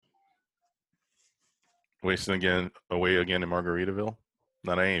Wasting again, away again in Margaritaville.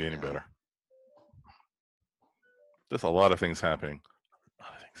 That ain't any better. There's a lot of things happening. A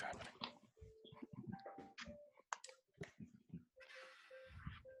lot of things happening.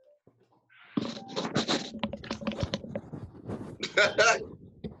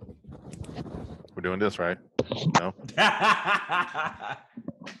 We're doing this, right? No?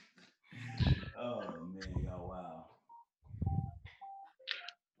 Oh, man. Oh, wow.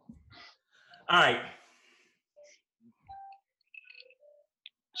 All right.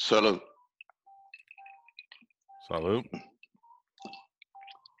 Salute. Salute.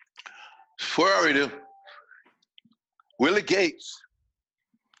 Where are we, dude? Willie Gates.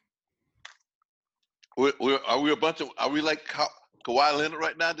 Are we like Kawhi Leonard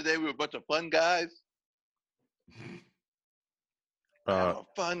right now today? We're a bunch of fun guys. I'm a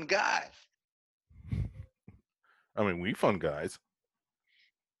fun guy. I mean, we fun guys.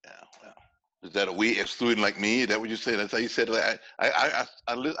 Yeah. Well, is that a we excluding like me? Is that what you said? That's how you said it. I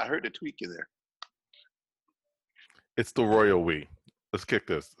heard the tweak in there. It's the royal we. Let's kick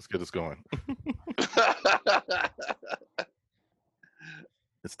this. Let's get this going.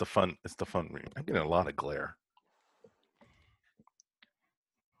 It's the fun. It's the fun. I'm getting a lot of glare.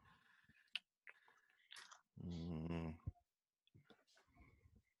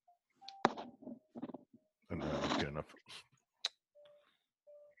 And then get enough.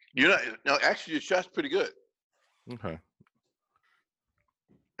 You're not. No, actually, your shot's pretty good. Okay.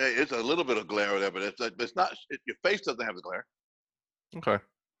 Hey, it's a little bit of glare there, but it's not. Your face doesn't have the glare. Okay.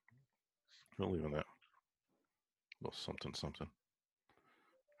 We'll leave on that. A little something.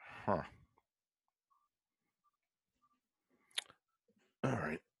 Huh. All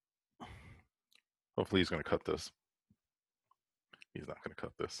right. Hopefully he's going to cut this. He's not going to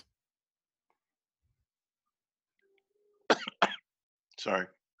cut this. Sorry.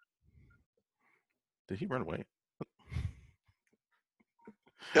 Did he run away?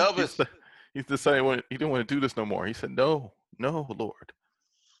 Elvis. He's decided he didn't want to do this no more. He said, no, Lord.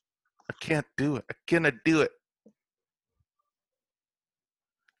 I can't do it. I cannot do it.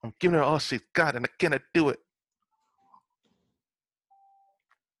 I'm giving her all she's got, and I cannot do it.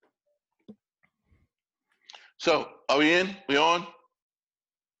 So, are we in? We on?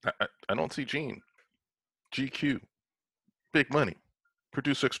 I don't see Gene. GQ. Big money.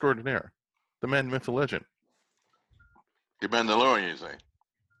 Producer extraordinaire. The man, myth, the legend. The Mandalorian, you say?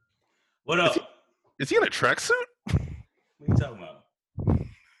 What up? Is he in a tracksuit? What are you talking about?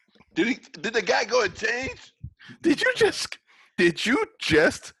 Did the guy go and change? Did you just?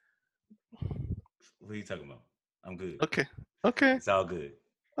 What are you talking about? I'm good. Okay. It's all good.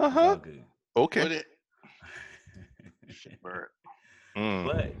 Uh-huh. It's all good. Okay. But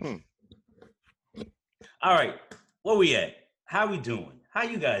all right, where we at? How we doing? How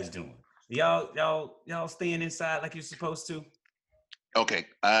you guys doing? Y'all staying inside like you're supposed to? Okay.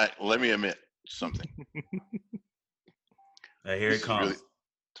 Let me admit something. Here it comes.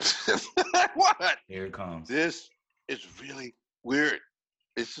 What? Here it comes. This is really weird.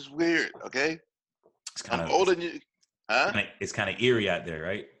 This is weird. Okay. I'm older than you. Huh? It's kind of eerie out there,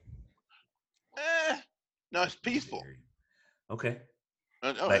 right? No, it's peaceful. Okay.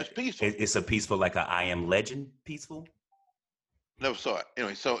 No, like, it's peaceful. It's a peaceful, like a I Am Legend peaceful? Never saw it.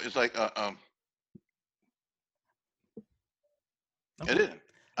 Anyway, so it's like, okay. It isn't.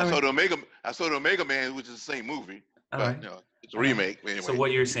 I saw the Omega Man, which is the same movie, but it's a remake. Anyway. So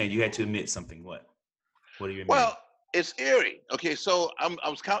what you're saying, you had to admit something. What are you admitting? Well, it's eerie. Okay, so I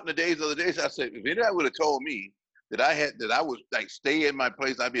was counting the days. The other days, I said, if anybody would have told me that I would like stay in my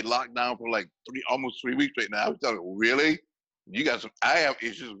place, I'd be locked down for like almost 3 weeks right now. I was telling really? You got some. I have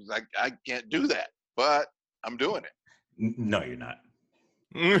issues. Like I can't do that, but I'm doing it. No, you're not.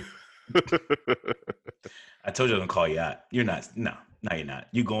 I told you I was gonna call you out. You're not. No, you're not.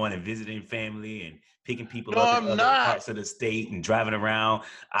 You going and visiting family and picking people up in other parts of the state and driving around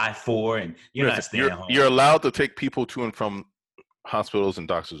I-4, and you're not staying home. You're allowed to take people to and from hospitals and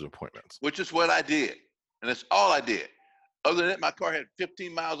doctor's appointments. Which is what I did, and that's all I did. Other than that, my car had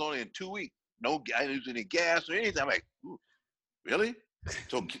 15 miles on it in 2 weeks. No, I didn't use any gas or anything. I'm like, ooh, really?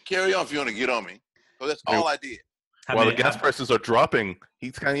 So carry on if you want to get on me. So that's all I did. While the gas prices are dropping,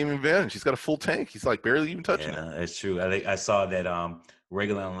 he's kind of even advantage. He's got a full tank. He's like barely even touching it. Yeah, that's true. I saw that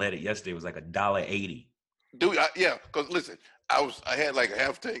regular unleaded yesterday was like $1.80. Dude, yeah, because listen, I had like a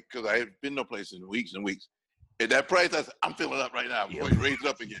half tank because I had been no place in weeks and weeks. At that price, I'm filling up right now. I'm going to raise it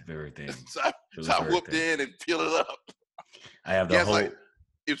up again. Very thin. So I whooped in and filled it up. I have the whole. Like,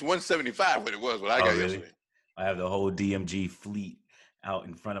 it's 175 what it was when I got yesterday. I have the whole DMG fleet out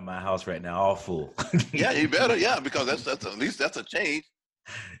in front of my house right now, all full. Yeah, you better, because that's at least that's a change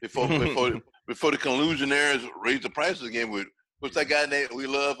before before the collusionaires raised the prices again with what's that guy name we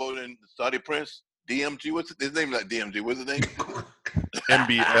love over in Saudi Prince? DMG, what's his name? Not DMG, what's his name?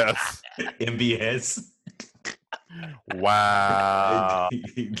 MBS. MBS. Wow.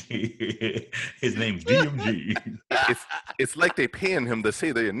 His name's DMG. It's like they paying him to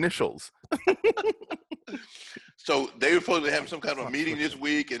say the initials. So they were supposed to have some kind of a meeting this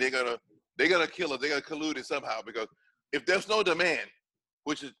week, and they're gonna kill it. They're gonna collude it somehow, because if there's no demand,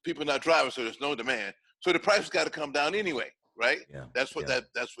 which is people not driving, so there's no demand, so the price has got to come down anyway, right? Yeah. That's what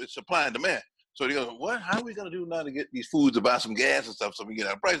that's what supply and demand. So they go, what? How are we gonna do now to get these foods to buy some gas and stuff so we can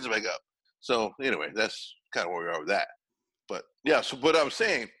get our prices back up? So anyway, that's kind of where we are with that. But yeah, so what I'm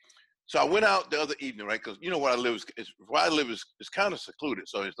saying, so I went out the other evening, right? Because you know where I live is kind of secluded,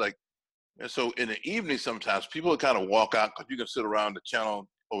 so it's like. And so in the evening, sometimes people kind of walk out because you can sit around the channel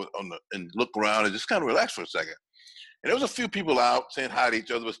and look around and just kind of relax for a second. And there was a few people out saying hi to each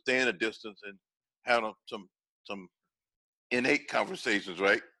other, but staying a distance and having some innate conversations,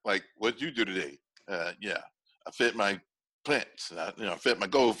 right? Like, what'd you do today? Yeah, I fed my plants. I fed my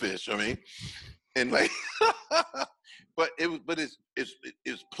goldfish. I mean, and like, but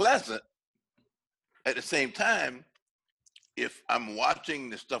it's pleasant at the same time. If I'm watching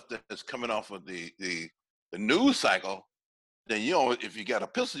the stuff that's coming off of the news cycle, then if you got a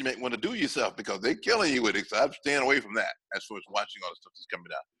pistol, you might want to do yourself because they're killing you with it. So I'm staying away from that as far as watching all the stuff that's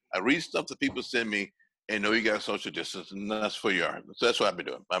coming out. I read stuff that people send me and know you got social distance, and that's for your argument. So that's what I've been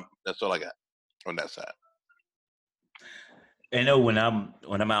doing. That's all I got on that side. I know when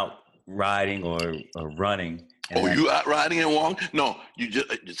I'm out riding or running. You out riding and walking? No, you just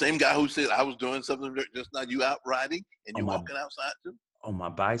the same guy who said I was doing something just now. You out riding and you walking outside too? On my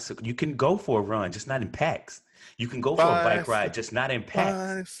bicycle, you can go for a run, just not in packs. You can go for a bike ride, just not in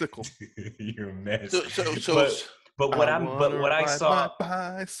packs. Bicycle. You're a mess. But what I saw my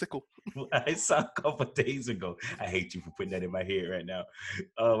bicycle. I saw a couple of days ago. I hate you for putting that in my head right now.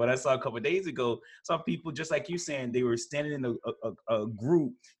 What I saw a couple of days ago, some people just like you saying they were standing in a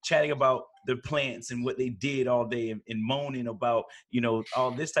group chatting about the plants and what they did all day and moaning about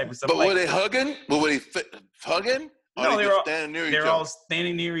all this type of stuff. But were they hugging? Were they hugging? No, they're all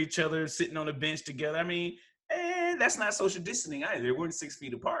standing near each other, sitting on a bench together. I mean, that's not social distancing either. They weren't 6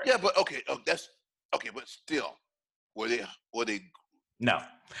 feet apart. Yeah, but okay, that's okay, but still. Were they? No,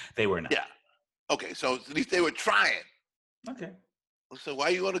 they were not. Yeah. Okay, so at least they were trying. Okay. So why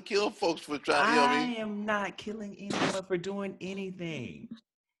you want to kill folks for trying? I am not killing anyone for doing anything.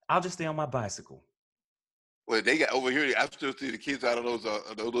 I'll just stay on my bicycle. Well, they got over here. I still see the kids out of those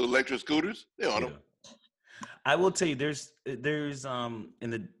little electric scooters. They're on them. I will tell you, there's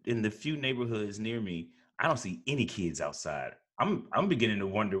in the few neighborhoods near me, I don't see any kids outside. I'm beginning to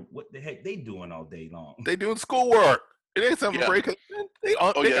wonder what the heck they doing all day long. They doing schoolwork. It ain't something break. They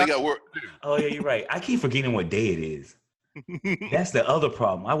got work. Oh yeah, you're right. I keep forgetting what day it is. That's the other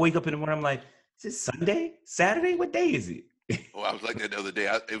problem. I wake up in the morning, I'm like, is it Sunday? Saturday? What day is it? Oh, I was like that the other day.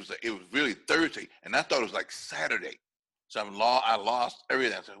 It was really Thursday, and I thought it was like Saturday. So I lost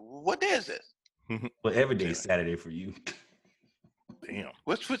everything. I said, what day is this? Well, every day is Saturday for you. Damn.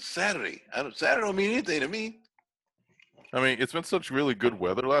 What's Saturday? Saturday don't mean anything to me. I mean, it's been such really good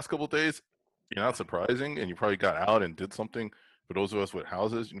weather the last couple of days. You're not surprising, and you probably got out and did something. For those of us with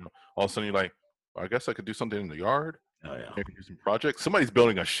houses, all of a sudden you're like, well, I guess I could do something in the yard. Oh yeah. Maybe do some projects. Somebody's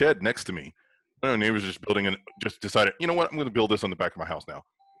building a shed next to me. My neighbors just decided, you know what? I'm going to build this on the back of my house now.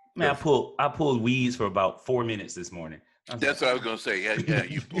 Man, I pulled weeds for about 4 minutes this morning. That's what I was going to say. Yeah,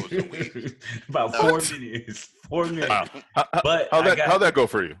 you pulled some weeds. About 4 minutes. 4 minutes. Wow. But how'd that go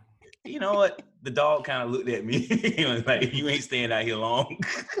for you? You know what? The dog kind of looked at me. He was like, you ain't staying out here long.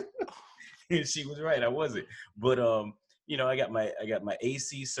 And she was right. I wasn't. But I got my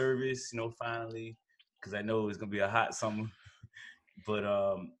AC service, finally, because I know it's gonna be a hot summer. But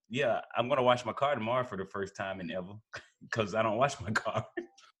I'm gonna wash my car tomorrow for the first time in ever, because I don't wash my car.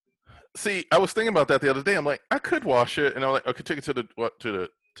 See, I was thinking about that the other day. I'm like, I could wash it, and I'm like, I could take it to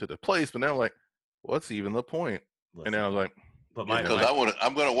the place, but now I'm like, what's even the point? And then I was like, but because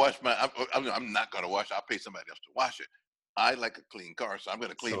I'm gonna wash I'm not gonna wash. I'll pay somebody else to wash it. I like a clean car, so I'm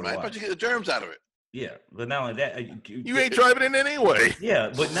gonna clean mine. But you get the germs out of it. Yeah, but not only that, you ain't driving it anyway.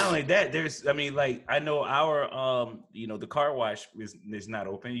 Yeah, but not only that, I know our the car wash is not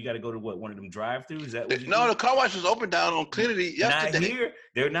open. You got to go to one of them drive-throughs. Is that what the car wash is open down on Kennedy yesterday. Not here.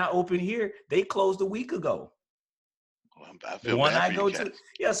 They're not open here. They closed a week ago. I feel bad for you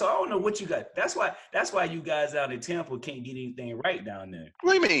guys. So I don't know what you got. That's why you guys out in Tampa can't get anything right down there.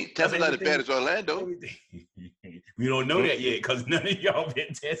 What do you mean? Tampa's not as bad as Orlando. We don't know that yet because none of y'all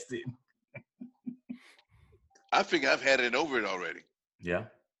been tested. I figure I've had it over it already. Yeah.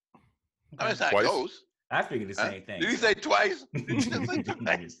 I mean, it's how Twice? it goes. I figured the Huh? same thing. Did he say twice? Did he just say He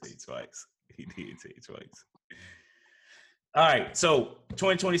twice? did say twice. He did say twice. All right, so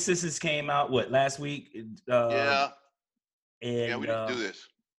 2020 census came out last week? Yeah. And Yeah, we need to do this.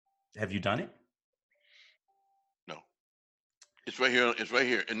 have you done it? No. It's right here. It's right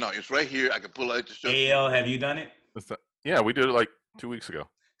here. And no, it's right here. I can pull out the show. AL, have you done it? Yeah, we did it like 2 weeks ago.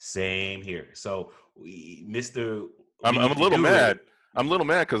 Same here. So Mr. I'm a little mad. I'm a little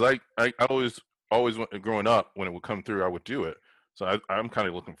mad because I always growing up when it would come through, I would do it. So I'm kind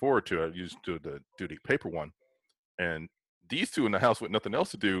of looking forward to it. I used to do the paper one, and these two in the house with nothing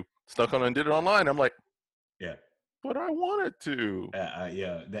else to do stuck on and did it online. I'm like, Yeah. but I wanted to.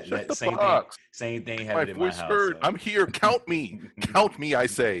 Yeah. Check That the same box. thing. Same thing My happened in my voice house. heard. So. I'm here. Count me. Count me. I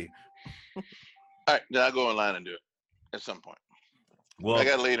say. All right, then I'll go online and do it at some point. Well, I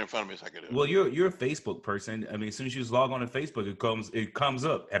got it laid in front of me so I can do it. Well, you're a Facebook person. I mean, as soon as you log on to Facebook, it comes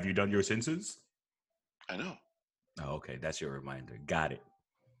up. Have you done your census? I know. Oh, okay, that's your reminder. Got it.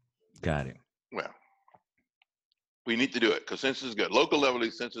 Well, we need to do it because census is good. Local level,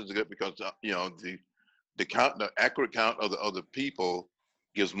 census is good because the count, the accurate count of the people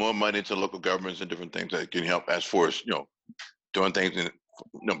gives more money to local governments and different things that can help as far as doing things in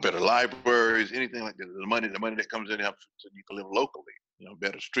better libraries, anything like that. The money that comes in helps so you can live locally.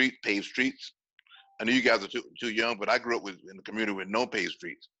 Better streets, paved streets. I know you guys are too young, but I grew up in a community with no paved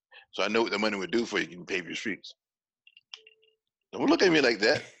streets, so I know what the money would do for you. You can pave your streets. Don't look at me like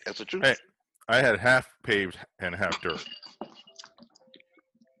that. That's the truth. Hey, I had half paved and half dirt.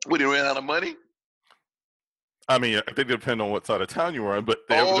 We didn't run out of money. I mean, I think it depends on what side of town you were on, but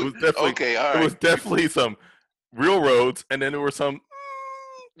it was definitely okay. All right. It was definitely some real roads, and then there were some.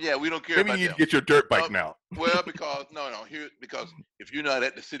 Yeah, we don't care Maybe about you them. get your dirt bike now. Well, because because if you're not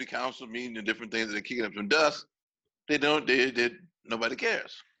at the city council meeting and different things that are kicking up some dust, nobody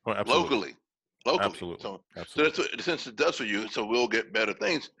cares. Oh, absolutely. Locally. Absolutely. So Absolutely. that's what the census does for you. So we'll get better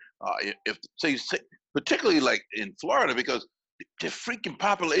things. If say particularly like in Florida, because the freaking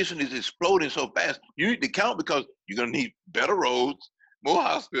population is exploding so fast, you need to count because you're gonna need better roads, more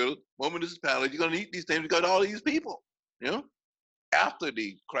hospitals, more municipalities. You're gonna need these things because all these people. After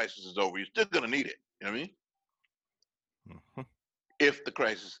the crisis is over, you're still gonna need it. You know what I mean? Mm-hmm. If the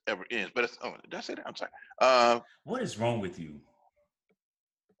crisis ever ends. But did I say that? I'm sorry. What is wrong with you?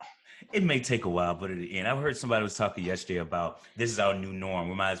 It may take a while, but it'll end. I've heard somebody was talking yesterday about this is our new norm.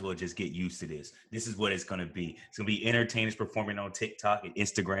 We might as well just get used to this. This is what it's going to be. It's going to be entertainers performing on TikTok and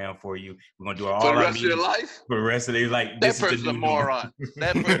Instagram for you. We're going to do all for the our rest of your life. For the rest of their life. That person's a moron.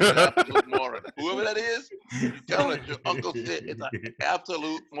 That person's an absolute moron. Whoever that is, you tell it your uncle said it's an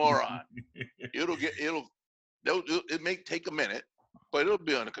absolute moron. It may take a minute, but it'll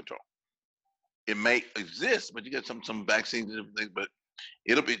be under control. It may exist, but you get some vaccines and different things, but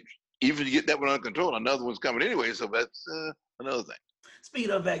it'll be. Even if you get that one under control, another one's coming anyway. So that's another thing.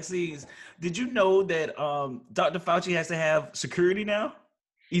 Speaking of vaccines, did you know that Dr. Fauci has to have security now?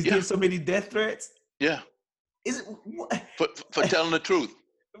 He's getting so many death threats. Yeah. Is it what? For telling the truth?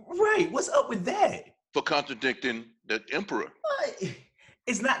 Right. What's up with that? For contradicting the emperor. What?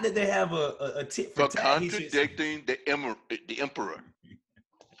 It's not that they have a tit for tat. Contradicting the emperor.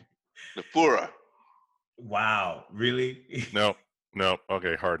 The Führer. Wow. Really? No.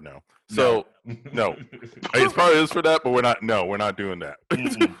 Okay, hard no. So no, it probably is for that, but we're not. No, we're not doing that.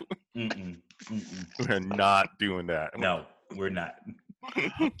 We're not doing that. No, we're not.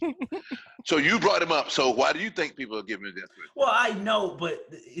 So you brought him up. So why do you think people are giving him death threats? Well, I know, but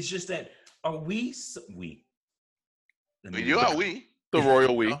it's just that are we? You are we. The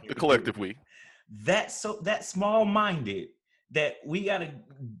royal we, the collective we. That small-minded that we got to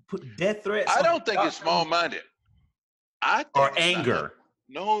put death threats. I don't think it's small-minded. I think or anger.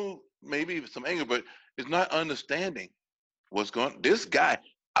 No, maybe some anger, but it's not understanding what's going on. This guy,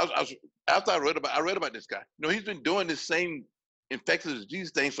 after I read about this guy, he's been doing this same infectious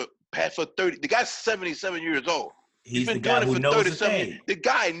disease thing for 30. The guy's 77 years old. He's been the guy doing who it for knows 37 years. The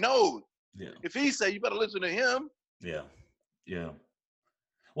guy knows. Yeah. If he say you better listen to him. Yeah.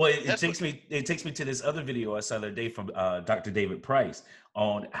 Well, it takes me to this other video I saw the other day from Dr. David Price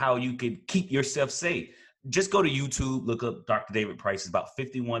on how you could keep yourself safe. Just go to YouTube, look up Dr. David Price. It's about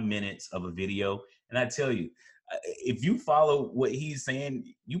 51 minutes of a video. And I tell you, if you follow what he's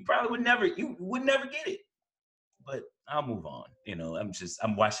saying, you probably would never get it. But I'll move on.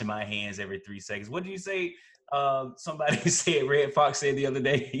 I'm washing my hands every 3 seconds. What did you say? Somebody said, Red Fox said the other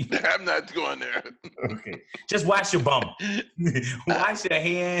day. I'm not going there. Okay. Just wash your bum. Wash your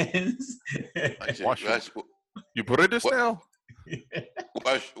hands. You put it this now?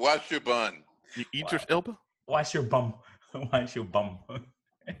 Wash your bun. You eat your elbow? Wash your bum. Wash your bum.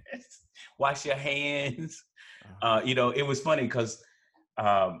 wash your hands. You know, it was funny because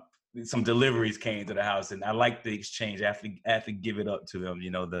some deliveries came to the house, and I like the exchange. I have to give it up to them.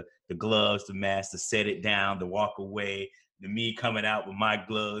 You know, the gloves, the mask, to set it down, to walk away, the me coming out with my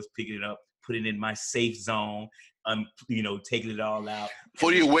gloves, picking it up, putting it in my safe zone, you know, taking it all out.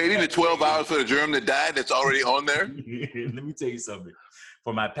 For you waiting the 12 hours for the germ to die that's already on there? Let me tell you something.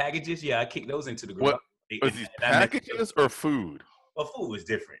 For my packages, yeah, I kicked those into the garage. What are these packages or food? Well, food was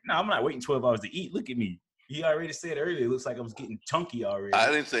different. No, I'm not waiting 12 hours to eat. Look at me. You already said earlier, it looks like I was getting chunky already. I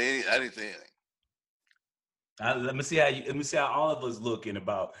didn't say anything. Let me see how all of us look in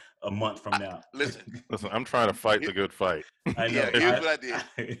about a month from now. Listen, I'm trying to fight the good fight. I know. Yeah, here's what I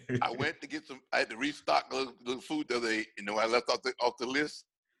did. I went to get I had to restock the food the other day. You know, I left off the list.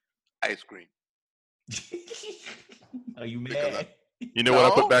 Ice cream. Are you mad? You know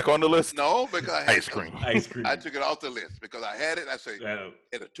what I put back on the list? No, because I had ice cream. Ice cream. I took it off the list because I had it. I said,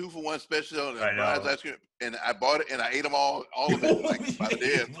 at a 2-for-1 special on the I know. ice cream, and I bought it and I ate them all of it like by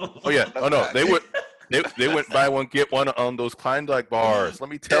the end. Oh yeah. Oh no, they would. They went buy one get one on those Klondike bars.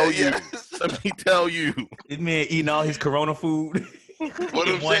 Let me tell you. Yes. Let me tell you. This man eating all his Corona food. What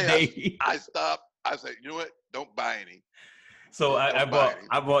I'm one saying, day. I stopped. I said, you know what? Don't buy any. So I Don't buy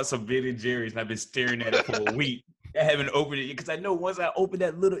bought any. some Ben & Jerry's, and I've been staring at it for a week. I haven't opened it because I know once I open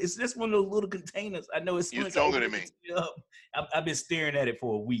that little, it's just one of those little containers. I know it's You're stronger than me. I've been staring at it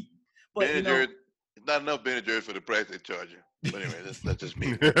for a week. But Ben & Jerry's, not enough Ben & Jerry's for the price they charge you. But anyway, that's just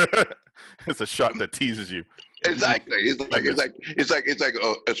me. It's a shot that teases you. Exactly. It's like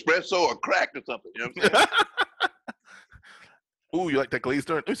espresso or crack or something. You know what I'm saying? Ooh, you like that glazed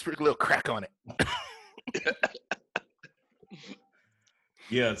donut? Let's sprinkle a little crack on it.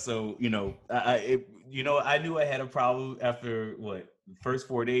 Yeah, so I knew I had a problem after the first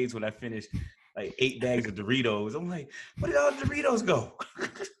 4 days when I finished like 8 bags of Doritos. I'm like, where did all the Doritos go?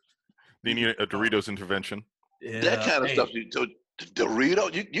 Do you need a Doritos intervention? Yeah, That kind of stuff. So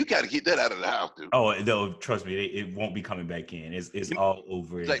Dorito, you got to keep that out of the house, dude. Oh no, trust me, it won't be coming back in. It's all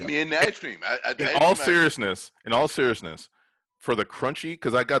over. It's like me and the ice cream. In all seriousness, for the crunchy,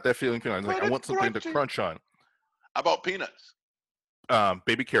 because I got that feeling. I was like, I want something to crunch on. I bought peanuts.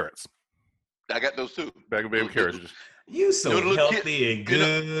 Baby carrots. I got those too. Bag of baby carrots. You so healthy and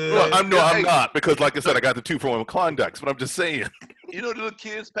good. Well, I'm not, because like I said, I got the 2-for-1 Klondikes, but I'm just saying. You know the little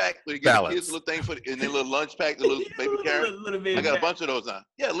kids pack where you get the kids a little thing in their little lunch pack, the little baby carrot. I got a bunch of those now.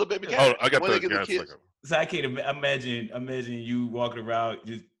 Yeah, little baby carrot. Oh, I got the kids. So I can't imagine you walking around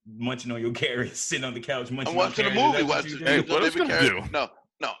just munching on your carrots, sitting on the couch munching. I'm watching a movie. Hey, what else gonna do? No,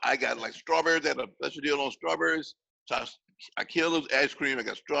 I got like strawberries. I had a special deal on strawberries. So I kill those ice cream. I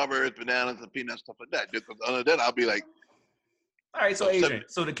got strawberries, bananas, and peanuts, stuff like that. Because other than that, I'll be like. All right, so Adrian,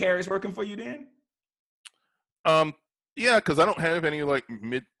 so the carrots working for you then? Yeah, because I don't have any like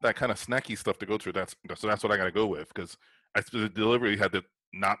that kind of snacky stuff to go through. So that's what I got to go with, because the delivery had to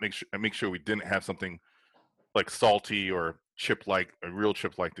make sure we didn't have something like salty or a real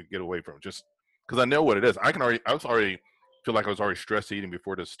chip like to get away from. Just because I know what it is. I was already feel like I was already stress eating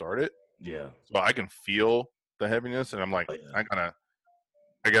before this started. Yeah. So I can feel the heaviness, and I'm like, I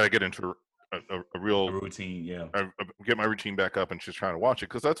gotta get into a real routine. Yeah. Get my routine back up and just trying to watch it,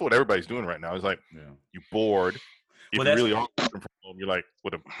 because that's what everybody's doing right now. It's like you're bored. If you really are from home, you're like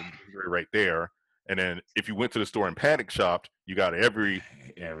with a computer right there. And then if you went to the store and panic shopped, you got every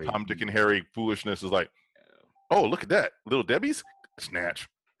Tom, Dick, and Harry foolishness is like, oh, look at that. Little Debbie's snatch.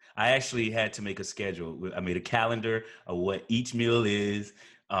 I actually had to make a schedule. I made a calendar of what each meal is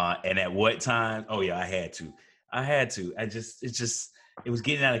and at what time. Oh, yeah, I had to. It was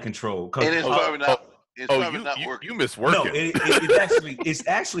getting out of control. And it's probably not working. You miss working. No, it's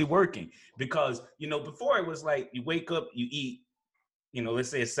actually working, because, before it was like you wake up, you eat, let's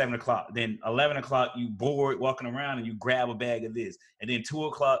say it's 7 o'clock. Then 11 o'clock, you bored walking around and you grab a bag of this. And then 2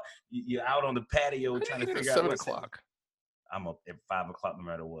 o'clock, you're out on the patio trying to figure out 7 o'clock. I'm up at 5 o'clock no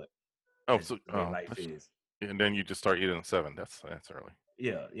matter what. Oh, That's so life is. And then you just start eating at 7. That's early.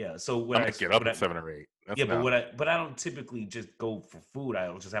 Yeah. So when I'm gonna get up at 7 or 8. But I don't typically just go for food. I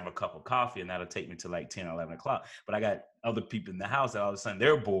don't just have a cup of coffee, and that'll take me to like 10 or 11 o'clock. But I got other people in the house that all of a sudden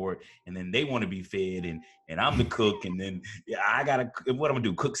they're bored, and then they want to be fed, and I'm the cook, and then I gotta, what I'm gonna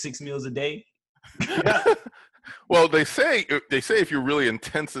do, cook 6 meals a day? Well, they say if you're really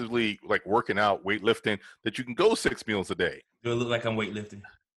intensively like working out, weightlifting, that you can go 6 meals a day. Do it look like I'm weightlifting?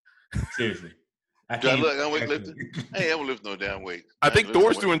 Seriously. Do I look like I'm weightlifting? Hey, I don't lift no damn weight. I think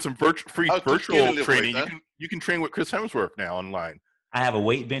Thor's doing some free virtual training. Weights, huh? You can train with Chris Hemsworth now online. I have a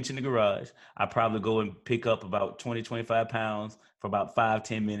weight bench in the garage. I probably go and pick up about 20, 25 pounds for about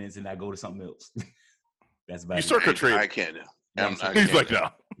 5-10 minutes, and I go to something else. That's about You circuit train. I can't. He's like, no.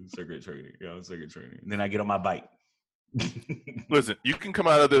 Circuit training. Yeah, circuit training. And then I get on my bike. Listen, you can come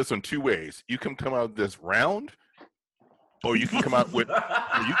out of this in two ways. You can come out of this round, or you can come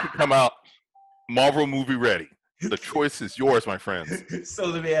out Marvel movie ready. The choice is yours, my friends. So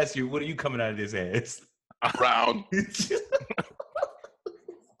let me ask you, what are you coming out of this as? Round.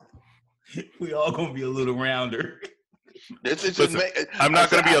 We all gonna be a little rounder. Listen, I'm not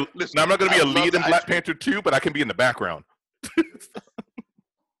gonna be a lead in Black Panther 2, but I can be in the background.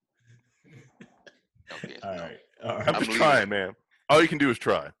 Okay, All no. right. I'm just trying, man. All you can do is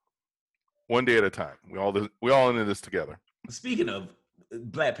try. One day at a time. We all into this together. Speaking of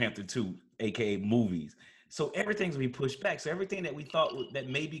Black Panther 2, aka movies, so everything's been pushed back. So everything that we thought that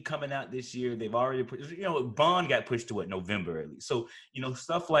may be coming out this year, they've already put. Bond got pushed to November at least. So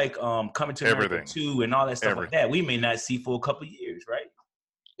stuff like Coming to America 2 and all that stuff like that, we may not see for a couple of years, right?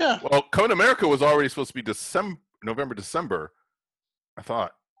 Yeah. Well, Coming to America was already supposed to be November, December, I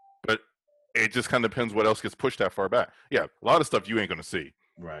thought, but it just kind of depends what else gets pushed that far back. Yeah, a lot of stuff you ain't gonna see.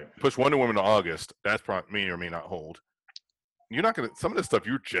 Right. Push Wonder Woman to August. That's probably may or may not hold. You're not gonna. Some of this stuff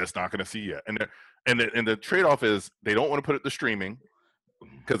you're just not gonna see yet. And the trade off is they don't want to put it to streaming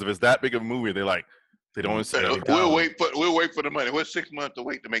because if it's that big of a movie, they don't want to say. We'll wait for the money. We're 6 months to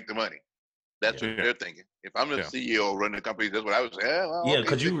wait to make the money. That's what they're thinking. If I'm the CEO running the company, that's what I would say.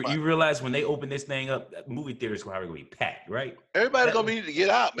 Because you realize when they open this thing up, movie theaters are probably gonna be packed, right? Everybody's gonna need to get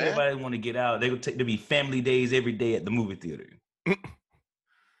out, man. Everybody want to get out. There'll be family days every day at the movie theater.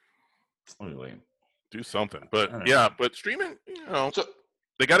 Anyway, do something, but but streaming, So,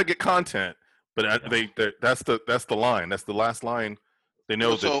 they got to get content. But that's the line. That's the last line. They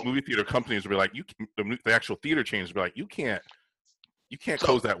know that movie theater companies will be like, the actual theater chains will be like, you can't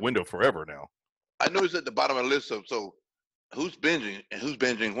close that window forever now. I know it's at the bottom of the list. So who's binging and who's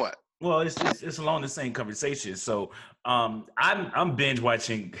binging what? Well, it's along the same conversation. So I'm binge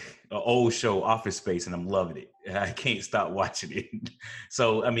watching an old show, Office Space, and I'm loving it. I can't stop watching it.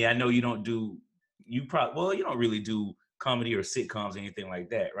 So I mean, I know you don't really do comedy or sitcoms or anything like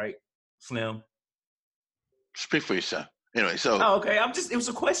that, right? Slim. Speak for yourself. Anyway, so. Oh, okay. It was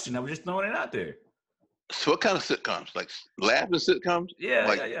a question. I was just throwing it out there. So what kind of sitcoms? Like laughing sitcoms?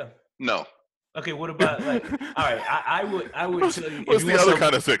 Yeah, yeah. No. Okay, what about all right, I would tell you. What's the other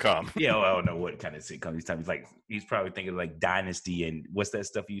kind of sitcom? Yeah, well, I don't know what kind of sitcom he's talking. He's probably thinking like Dynasty and what's that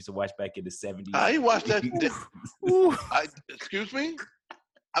stuff you used to watch back in the 70s? I watched that. Excuse me?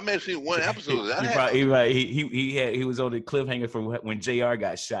 I may have seen one episode of that. He was on the cliffhanger for when JR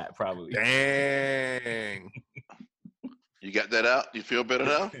got shot, probably. Dang. You got that out? You feel better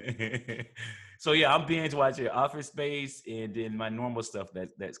now? So yeah, I'm binge watching Office Space and then my normal stuff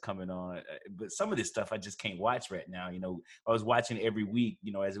that's coming on. But some of this stuff I just can't watch right now. I was watching every week,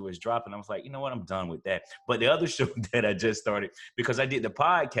 as it was dropping. I was like, you know what, I'm done with that. But the other show that I just started, because I did the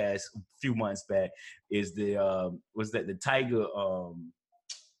podcast a few months back, is the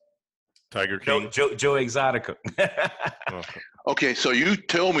Tiger King. Joe Exotica. Okay, so you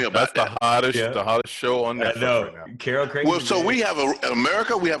tell me about that. The hottest show on Netflix right now. Carol Crazy. Well, so we have in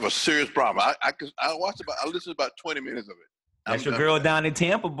America, we have a serious problem. I listened to about 20 minutes of it. That's your girl down in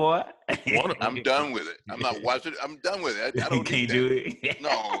Tampa, boy. I'm done with it. I'm not watching it. I'm done with it. I don't can't do it.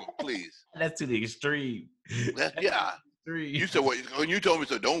 No, please. That's to the extreme. Yeah. You said when you told me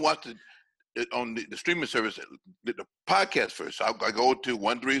so, don't watch on the streaming service, the podcast first. So I go to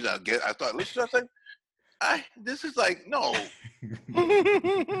 1-3. I thought, listen to something. This is like, no.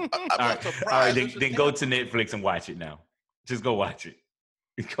 I'm not surprised. All right, then go to Netflix and watch it now. Just go watch it.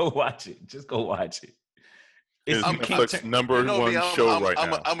 Go watch it. Just go watch it. It's Netflix's number one show right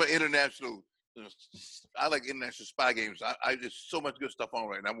now. I'm an international. I like international spy games. There's so much good stuff on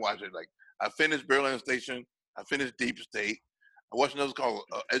right now. I'm watching it. Like I finished Berlin Station. I finished Deep State. I watched another called.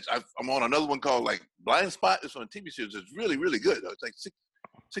 I'm on another one called like Blind Spot. It's on a TV series. It's really, really good. It's like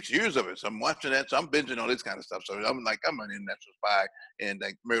six years of it. So I'm watching that. So I'm binging all this kind of stuff. So I'm an international spy and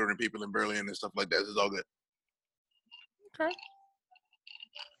like murdering people in Berlin and stuff like that. This is all good. Okay.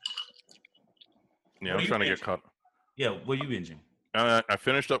 Yeah, I'm trying to get caught. Yeah, what are you binging? I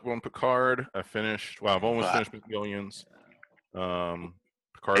finished up on Picard. I've almost finished McMillions.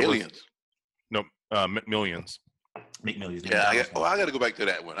 Picard Aliens. McMillions. McMillions. Yeah, I got to go back to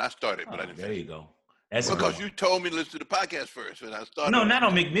that one. I started, but I didn't. There you go. That's because you told me to listen to the podcast first, and I started. No, not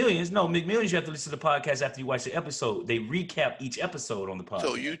on McMillions. No, McMillions. You have to listen to the podcast after you watch the episode. They recap each episode on the podcast.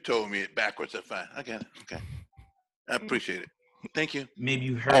 So you told me it backwards. That's fine. I got it. Okay, I appreciate it. Thank you. Maybe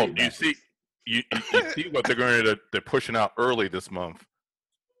you heard. You see what they're pushing out early this month.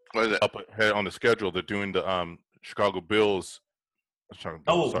 What is that? Up ahead on the schedule, they're doing the Chicago Bulls The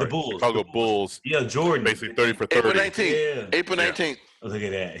Bulls. Chicago Bulls. Yeah, Jordan. Basically 30 for 30. April 19th. Yeah. April 19th. Oh, look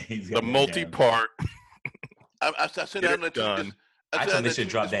at that. The multi-part. I sent out on the done. I told them they should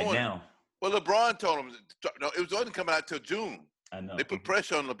drop that down. Well, LeBron told them, no, it wasn't coming out till June. I know. They put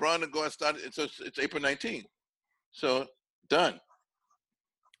pressure on LeBron to go and start it. So it's April 19th. So, done.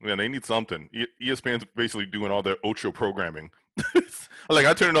 Yeah, they need something. ESPN's basically doing all their Ocho programming. Like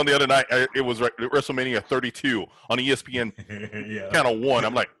I turned it on the other night. It was WrestleMania 32 on ESPN Channel 1.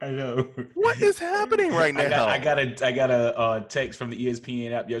 I'm like, I know. What is happening right now? I got a text from the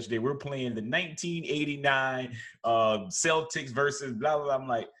ESPN app yesterday. We're playing the 1989 Celtics versus blah blah blah. I'm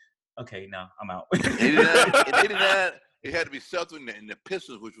like, okay, now I'm out. In 89, it had to be Celtics and the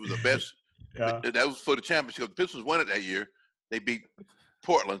Pistons, which was the best. Yeah. That was for the championship. The Pistons won it that year. They beat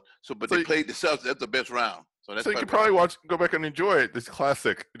Portland. But they played the Celtics. That's the best round. So you can probably go back and enjoy it. This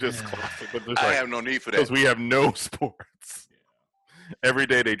classic, classic. But I have no need for that because we have no sports. Every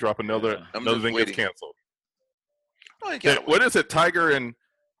day they drop another thing gets canceled. What is it? Tiger and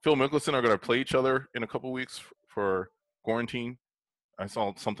Phil Mickelson are going to play each other in a couple weeks for quarantine. I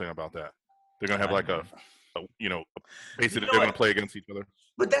saw something about that. They're going to have like basically they're going to play against each other.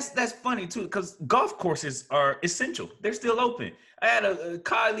 But that's funny too, because golf courses are essential. They're still open. I had a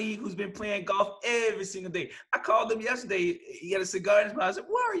colleague who's been playing golf every single day. I called him yesterday. He had a cigar in his mouth. I said,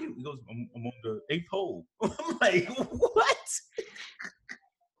 "Where are you?" He goes, "I'm on the 8th hole." I'm like, "What?"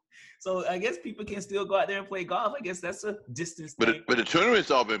 So I guess people can still go out there and play golf. I guess that's a distance thing. But the tournament's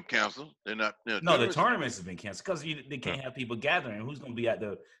all been canceled. They're not. No, the tournaments have been canceled because they can't have people gathering. Who's going to be out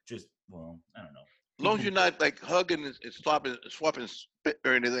there? I don't know. As long as you're not like hugging and swapping spit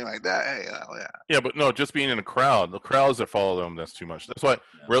or anything like that. Hey, yeah, but no, just being in a crowd. The crowds that follow them, that's too much. That's why.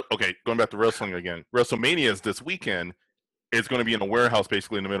 Okay, going back to wrestling again. WrestleMania is this weekend. It's going to be in a warehouse,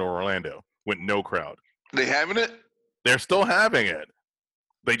 basically in the middle of Orlando, with no crowd. They having it? They're still having it.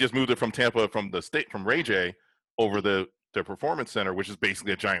 They just moved it from Tampa, from Ray J, over the Performance Center, which is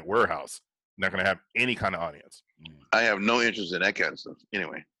basically a giant warehouse. Not going to have any kind of audience. I have no interest in that kind of stuff.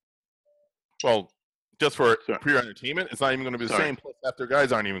 Anyway. Well. Just for pure entertainment, it's not even going to be the same. Plus, half their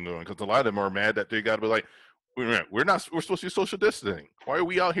guys aren't even going because a lot of them are mad that they got to be like, we're supposed to be social distancing. Why are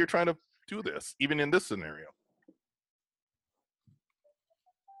we out here trying to do this, even in this scenario?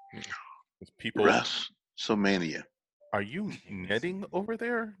 It's people. WrestleMania. Are you knitting over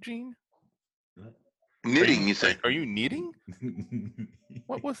there, Gene? Knitting, you say? Are you knitting?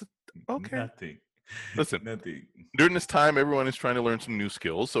 What was it? Okay. Nothing. Listen, nothing. During this time, everyone is trying to learn some new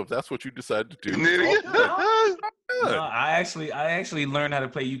skills. So if that's what you decide to do, I actually learned how to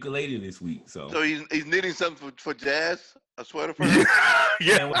play ukulele this week. So he's knitting something for Jazz, a sweater for her.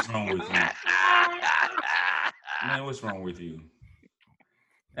 Yeah. Man, what's wrong with you? Man, what's wrong with you?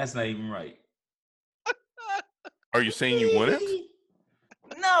 That's not even right. Are you saying you wouldn't?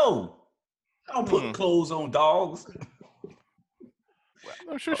 No, I don't put clothes on dogs.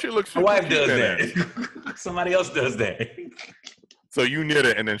 I'm sure she looks. My wife does that. Somebody else does that. So you knit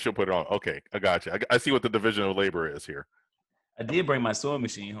it and then she'll put it on. Okay, I got you. I see what the division of labor is here. I did bring my sewing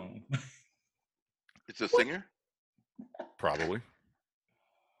machine home. It's a Singer? Probably.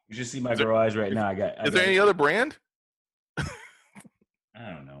 You should see my garage right now. Is there any other brand? I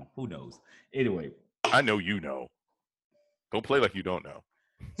don't know. Who knows? Anyway. I know you know. Don't play like you don't know.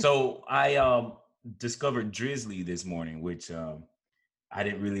 So I discovered Drizzly this morning, which I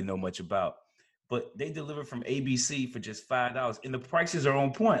didn't really know much about. But they deliver from ABC for just $5, and the prices are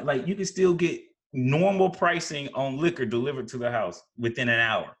on point. Like you can still get normal pricing on liquor delivered to the house within an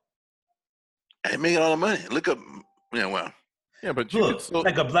hour. And making all the money. Look up, well. Yeah, but look,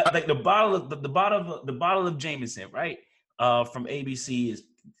 like the bottle of Jameson, right? From ABC is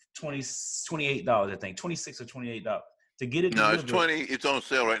 $28, I think, $26 or $28 to get it. No, it's $20. It's on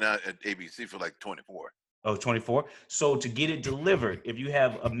sale right now at ABC for like $24. Oh, 24. So to get it delivered, if you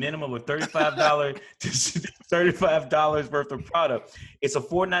have a minimum of $35 to $35 worth of product, it's a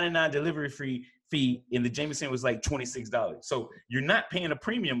 $4.99 delivery fee, and the Jameson was like $26. So you're not paying a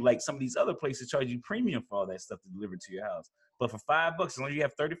premium like some of these other places charge you premium for all that stuff to deliver to your house. But for $5, as long as you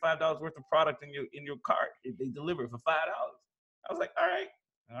have $35 worth of product in your cart, they deliver it for $5. I was like, all right.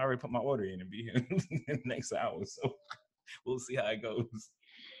 I already put my order in and be here in the next hour. So we'll see how it goes.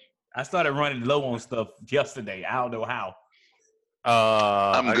 I started running low on stuff yesterday. I don't know how.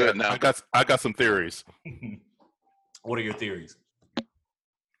 I'm good now. I got some theories. What are your theories?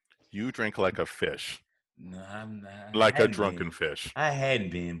 You drink like a fish. No, I'm not. Like a drunken fish. I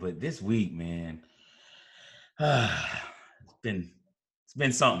hadn't been, but this week, man, it's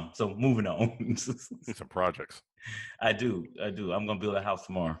been something. So moving on. Some projects. I do. I'm gonna build a house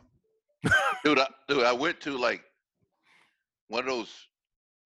tomorrow. Dude, I went to one of those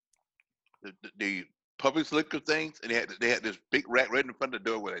the Publix liquor things, and they had this big rack right in front of the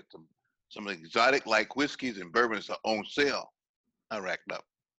door with like some exotic like whiskeys and bourbons on sale. I racked up.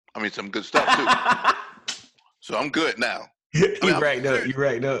 I mean, some good stuff too. So I'm good now. You racked up. You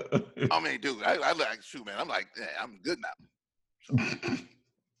racked up. I mean, dude, I like shoot, man. I'm like, yeah, I'm good now. So,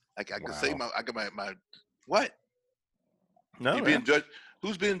 like I can say I got my what? No, you being judged?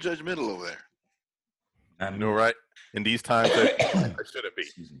 Who's being judgmental over there? You know, right? In these times, that shouldn't be.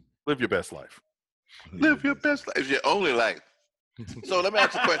 Live your best life. Live your best life. It's your only life. So let me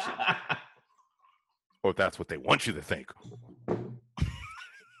ask a question. Or if that's what they want you to think.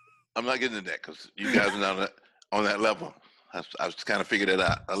 I'm not getting into that because you guys are not on that level. I was kind of figured it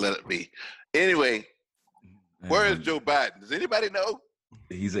out. I'll let it be. Anyway, where is Joe Biden? Does anybody know?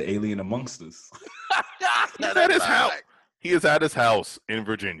 He's an alien amongst us. He's at his house. He is at his house in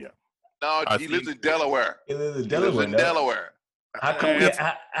Virginia. No, he lives in Delaware. He lives in Delaware. How come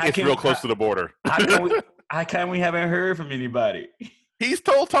it's real close to the border. How come we haven't heard from anybody? He's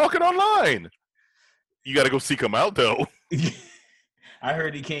talking online. You got to go seek him out, though. I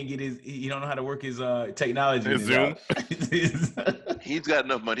heard he can't get he don't know how to work his technology. His Zoom. He's got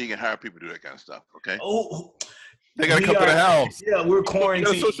enough money, he can hire people to do that kind of stuff, okay? Oh, they got to come to the house. Yeah, we're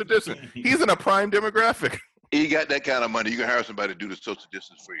quarantined. Social distance. He's in a prime demographic. He got that kind of money. You can hire somebody to do the social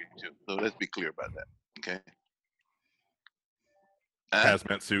distance for you, too. So let's be clear about that, okay?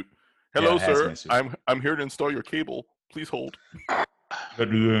 Hazmat suit. Hello, sir. Hazmat suit. I'm here to install your cable. Please hold. I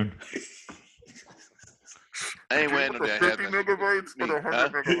ain't wearing no damn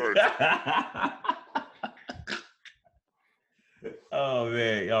hazmat. Oh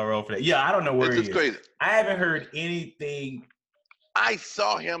man, y'all roll for that. Yeah, I don't know where he is. Crazy. I haven't heard anything. I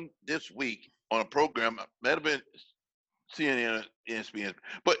saw him this week on a program. Might have been CNN, ESPN,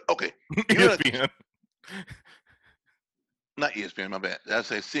 but okay. ESPN. Not ESPN, my bad. I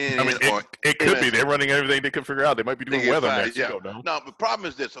say CNN. I mean, it could be. They're running everything they can figure out. They might be doing weather next. Yeah. You don't know. No, the problem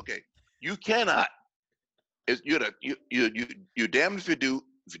is this. Okay, you cannot. You're damned if you do.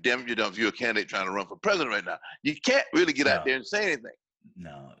 If you're damned if you don't. If you're a candidate trying to run for president right now, you can't really get out there and say anything.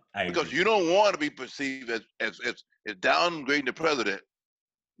 No, because you don't want to be perceived as downgrading the president.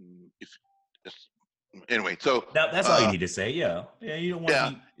 Anyway, so that's all you need to say. Yeah, you don't want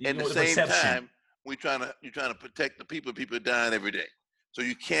to be. At the same time, you're trying to protect the people. People are dying every day, so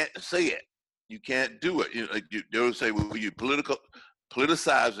you can't say it. You can't do it. They will say, "Well, you're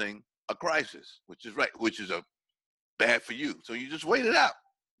politicizing a crisis," which is right, which is bad for you. So you just wait it out.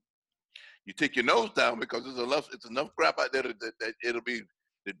 You take your nose down because it's enough crap out there that it'll be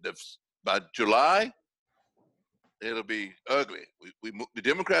by July. It'll be ugly. The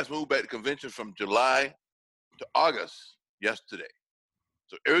Democrats moved back the convention from July to August yesterday.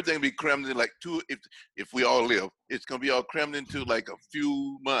 So everything will be crammed in like if we all live, it's gonna be all crammed into like a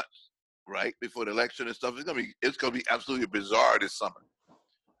few months, right? Before the election and stuff. It's gonna be absolutely bizarre this summer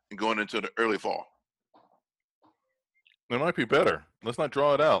and going into the early fall. It might be better. Let's not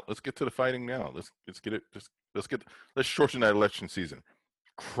draw it out. Let's get to the fighting now. Let's shorten that election season.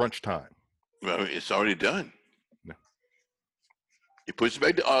 Crunch time. Well, it's already done. Yeah. You push it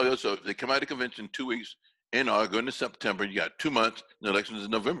back to August, so if they come out of convention 2 weeks in August, into September, you got 2 months, and the election is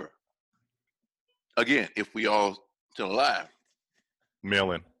in November. Again, if we all still alive.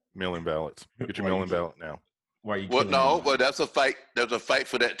 Mail in ballots. Get your mail in ballot now. Why are you? Well, that's a fight. There's a fight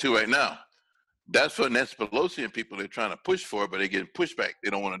for that too right now. That's what Nancy Pelosi and people are trying to push for, but they're getting pushback. They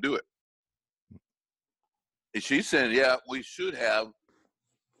don't want to do it. And she's saying, yeah, we should have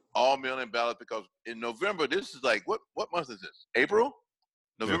all mail-in ballots because in November, this is like, what month is this? April?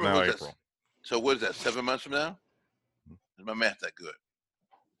 November? Now April. So what is that, 7 months from now? Is my math that good?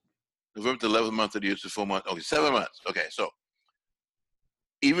 November to 11th month of the year is 4 months. Okay, 7 months. Okay, so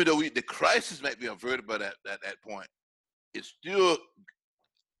even though the crisis might be averted by that point, it's still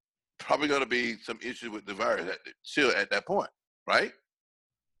probably going to be some issue with the virus still at that point, right?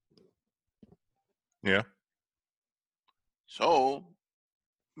 Yeah. So,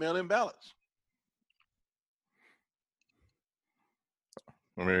 mail-in ballots.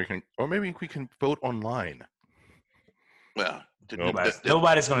 Or maybe we can vote online. Well,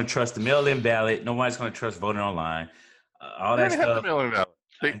 nobody's going to trust the mail-in ballot. Nobody's going to trust voting online. All that stuff. Have the mail-in ballot.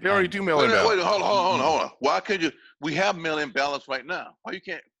 They already do mail-in ballots. Wait, hold on. Why can't you? We have mail-in ballots right now. Why you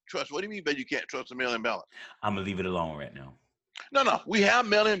can't trust? What do you mean by you can't trust the mailin ballot? I'm gonna leave it alone right now. No. We have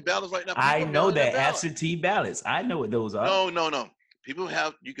mail-in ballots right now. I know that absentee ballots. I know what those are. No. People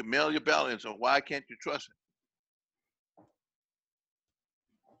you can mail your ballot in, so why can't you trust it?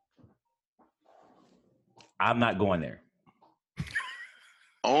 I'm not going there.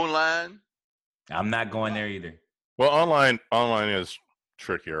 Online? I'm not going there either. Well, online is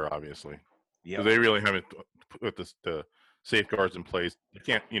trickier, obviously, because they really haven't put the safeguards in place. You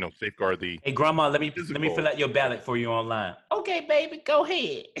can't, safeguard the. Hey, Grandma, let me physical. fill out your ballot for you online. Okay, baby, go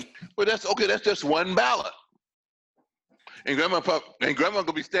ahead. Well, that's okay. That's just one ballot. And grandma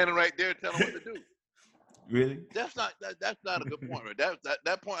gonna be standing right there telling what to do. Really? That's not a good point. Right?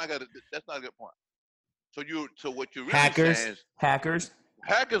 That point that's not a good point. So what you really saying is hackers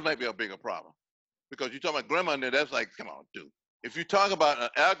might be a bigger problem because you're talking about grandma in there. That's like, come on, dude. If you talk about an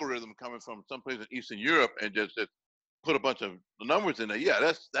algorithm coming from someplace in Eastern Europe and just put a bunch of numbers in there, yeah,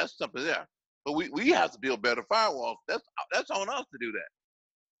 that's something there. But we have to build better firewalls. That's on us to do that.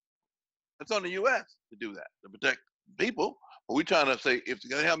 That's on the U.S. to do that, to protect people. But we're trying to say if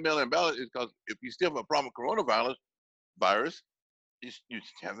you're going to have mail-in ballot, it's because if you still have a problem with coronavirus, you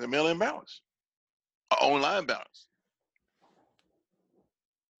have the mail-in ballots, or online ballots.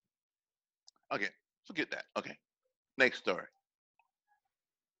 Okay, forget that. Okay, next story.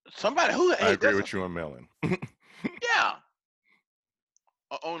 Somebody who I agree with you on mail-in. Yeah,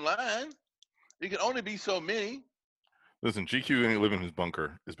 online, you can only be so many. Listen, GQ ain't living in his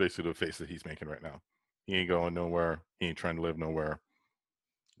bunker is basically the face that he's making right now. He ain't going nowhere. He ain't trying to live nowhere.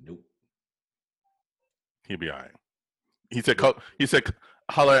 Nope. He'll be all right. He said,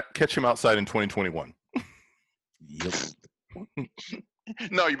 holla, catch him outside in 2021. Yep.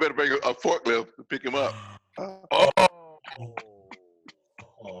 No, you better bring a forklift to pick him up.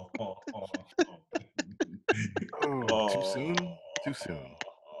 Too soon? Too soon.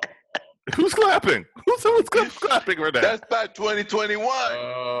 Who's clapping? Someone's clapping right now. That's by 2021.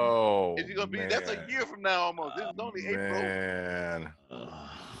 Oh, is it gonna be? Man. That's a year from now almost. This is only April. Man.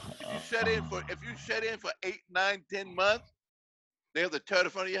 If you shut in for 8, 9, 10 months, they have to tear the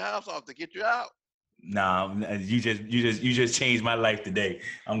front of your house off to get you out. Nah, you just changed my life today.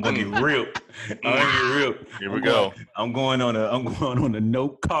 I'm gonna get real. I'm gonna get real. Here we go. I'm going on a no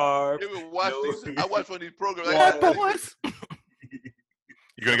carb. I watch one of these programs.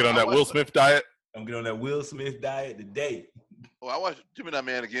 You're gonna get on that Will Smith diet? I'm getting on that Will Smith diet today. Oh, I watched Gemini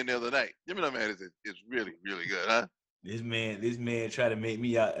Man again the other night. Gemini Man is really, really good, huh? This man tried to make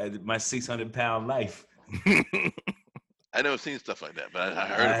me out my 600-pound life. I never seen stuff like that, but I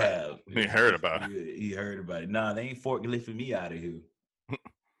heard about it. He heard about it. He heard about it. Nah, they ain't forklifting me out of here.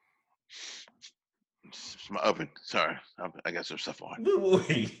 It's my oven. Sorry, I got some stuff on.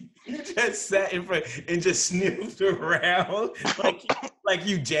 Wait, you just sat in front and just sniffed around like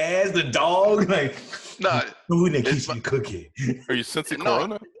you jazzed the dog. Like, no, who in the kitchen cooking? Are you sensing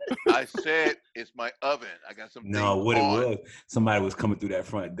corona? I said it's my oven. I got some. No, what it was, somebody was coming through that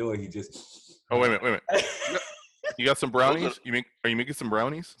front door. He just. Oh, wait a minute. You got some brownies? Are you making some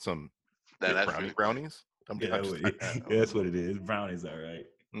brownies? Some brownies? That's what it is. Brownies, all right.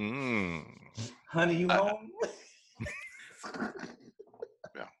 Honey, you home?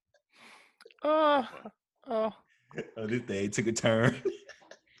 Yeah. Oh, this thing took a turn.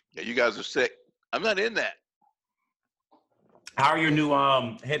 Yeah, you guys are sick. I'm not in that. How are your new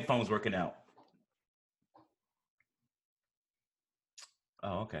headphones working out?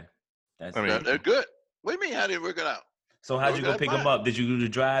 Oh, okay. They're good. What do you mean? How did it work it out? So how'd you go pick them up? Did you do the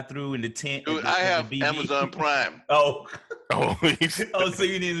drive-through in the tent? Dude, I have Amazon Prime. Oh, so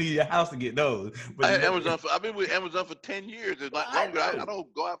you didn't leave your house to get those. But I had Amazon. I've been with Amazon for 10 years. It's not longer. I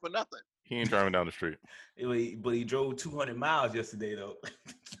don't go out for nothing. He ain't driving down the street. But he drove 200 miles yesterday, though.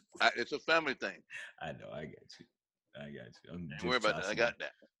 It's a family thing. I know. I got you. Don't worry about that. I got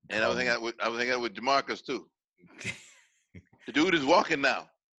that. And I was hanging out with DeMarcus too. The dude is walking now.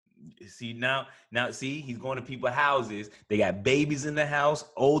 See now, he's going to people's houses. They got babies in the house,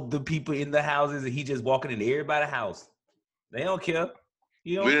 older people in the houses, and he just walking into everybody's house. They don't care.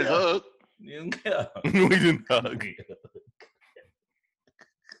 We didn't hug. You don't care. We didn't hug.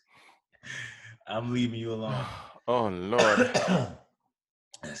 I'm leaving you alone. Oh Lord.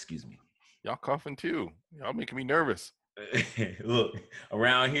 Excuse me. Y'all coughing too. Y'all making me nervous. Look,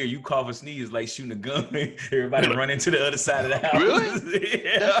 around here, you cough or sneeze like shooting a gun. Everybody run into the other side of the house. Really?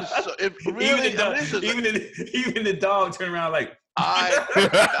 Yeah. Even the dog turn around like.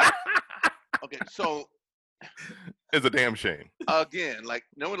 Okay, so. It's a damn shame. Again, like,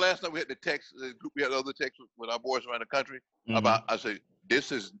 remember last night we had the text, we had other texts with our boys around the country about, I say,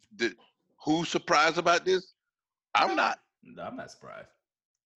 who's surprised about this? I'm not. No, I'm not surprised.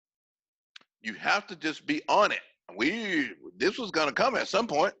 You have to just be on it. This was gonna come at some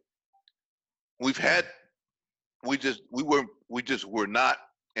point. We just were not,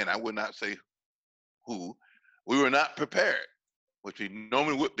 and I would not say who, we were not prepared, which we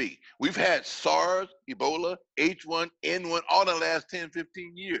normally would be. We've had SARS, Ebola, H1N1 all the last 10,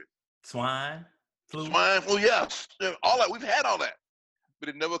 15 years. Swine flu. Swine flu, yes. All that. We've had all that. But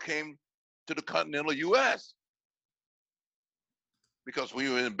it never came to the continental U.S. because we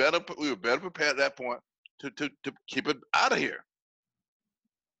were better prepared at that point to keep it out of here.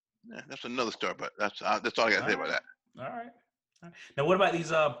 Yeah, that's another story, but that's all I got to say about that. All right. Now, what about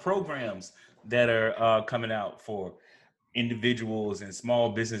these programs that are coming out for individuals and small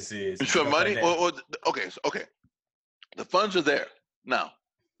businesses? And for money? Like okay. The funds are there. Now,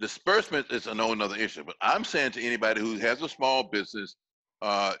 disbursement is another issue, but I'm saying to anybody who has a small business,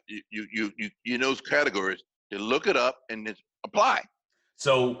 you know those categories, to look it up and apply.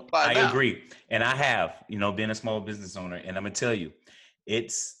 So I agree. And I have, been a small business owner, and I'm gonna tell you,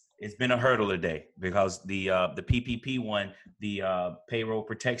 it's been a hurdle today because the PPP one, the payroll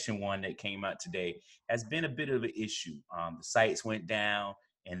protection one that came out today has been a bit of an issue. The sites went down,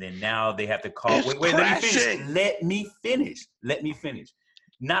 and then now they have to call. Wait, let me finish.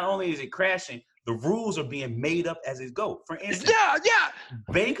 Not only is it crashing, the rules are being made up as it goes. For instance,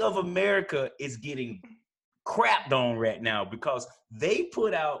 Bank of America is getting crapped on right now because they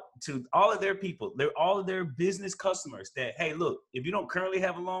put out to all of their people, all of their business customers that, hey, look, if you don't currently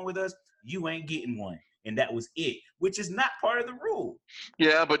have a loan with us, you ain't getting one. And that was it, which is not part of the rule.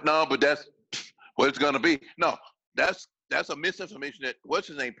 Yeah, but that's what it's going to be. No, that's a misinformation that what's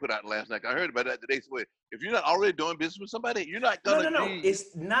his name put out last night. I heard about that today. So if you're not already doing business with somebody, you're not going to No.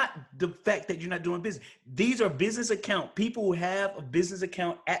 It's not the fact that you're not doing business. These are business account. People who have a business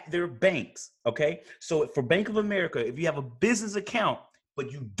account at their banks, okay? So for Bank of America, if you have a business account,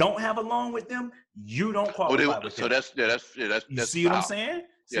 but you don't have a loan with them, you don't qualify with them. That's you see what I'm saying?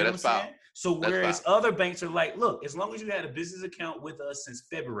 That's foul. So whereas other banks are like, look, as long as you had a business account with us since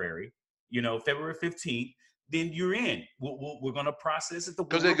February, February 15th, then you're in. We're going to process it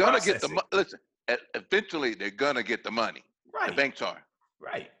because they're going to get the money. Listen, eventually they're going to get the money. Right. The banks are.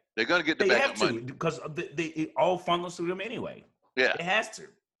 Right. They're going to get the backup money because it all funnels through them anyway. Yeah. It has to.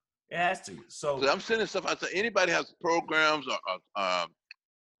 So I'm sending stuff out to anybody has programs or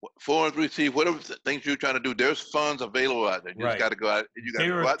 403C, whatever things you're trying to do. There's funds available out there. You just got to go out. You got to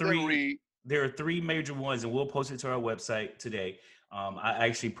go out there and read. There are 3 major ones, and we'll post it to our website today. I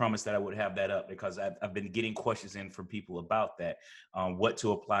actually promised that I would have that up because I've been getting questions in from people about that, what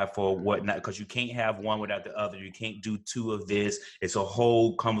to apply for, what not, because you can't have one without the other. You can't do 2 of this. It's a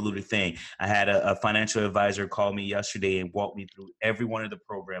whole convoluted thing. I had a financial advisor call me yesterday and walk me through every one of the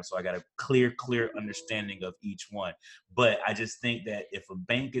programs, so I got a clear understanding of each one. But I just think that if a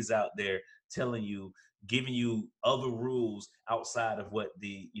bank is out there telling you, giving you other rules outside of what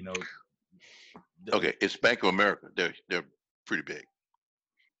okay, it's Bank of America. They're pretty big.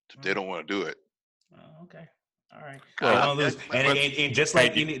 They don't want to do it. Oh, okay. All right. They're gonna lose, and just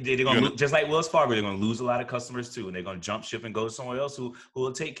like they're gonna lose, just like Wells Fargo, they're gonna lose a lot of customers too, and they're gonna jump ship and go to somewhere else who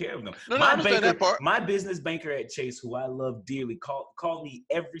will take care of them. My business banker at Chase, who I love dearly, called me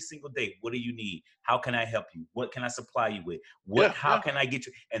every single day. What do you need? How can I help you? What can I supply you with? How can I get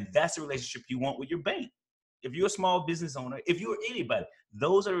you? And that's the relationship you want with your bank. If you're a small business owner, if you're anybody,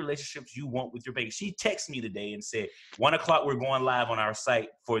 those are relationships you want with your bank. She texted me today and said, 1:00 we're going live on our site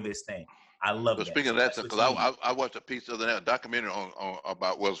for this thing. I love it. Speaking of that, because I watched a piece of that documentary on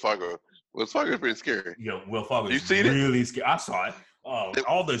about Wells Fargo. Wells Fargo is pretty scary. Yeah, Wells Fargo is really scary. I saw it.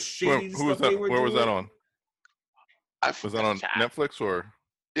 All the shady stuff they were doing. Where was that on? Was that on Netflix or?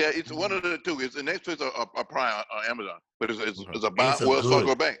 Yeah, it's one of the 2. It's Netflix or Prime or Amazon. But it's about Wells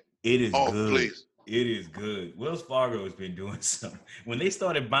Fargo Bank. It is good. Please. It is good. Wells Fargo has been doing something. When they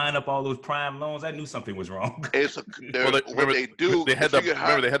started buying up all those prime loans, I knew something was wrong. They had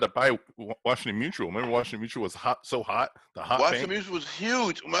to buy Washington Mutual. Remember, Washington Mutual was so hot. Washington Mutual was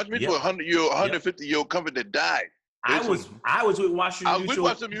huge. Washington Mutual, 150-year-old company that died. I was with Washington Mutual.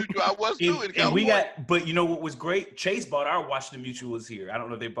 I was too. And we got, but you know what was great? Chase bought our Washington Mutuals here. I don't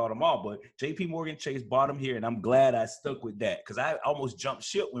know if they bought them all, but JP Morgan Chase bought them here, and I'm glad I stuck with that because I almost jumped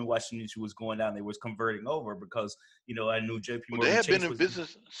ship when Washington Mutual was going down. They was converting over because I knew JP Morgan. They have been in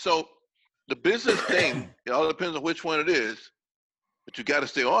business, so the business thing it all depends on which one it is, but you got to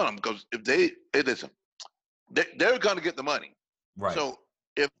stay on them because if they're going to get the money, right? So.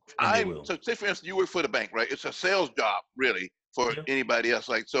 So say for instance you work for the bank, right? It's a sales job really for anybody else.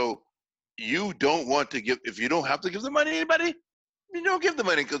 Like, so you don't want to give, if you don't have to give the money to anybody, you don't give the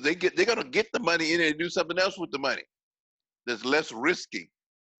money because they're gonna get the money in and do something else with the money. That's less risky.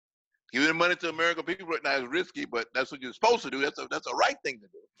 Giving money to American people right now is risky, but that's what you're supposed to do. That's a right thing to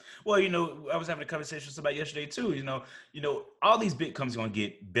do. Well, I was having a conversation with somebody yesterday too. All these big companies are gonna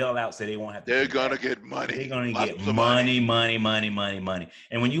get bailouts that they won't have to. They're gonna get money. They're gonna get money.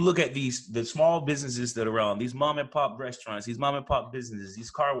 And when you look at the small businesses that are around, these mom and pop restaurants, these mom and pop businesses,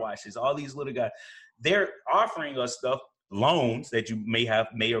 these car washes, all these little guys, they're offering us stuff, loans that you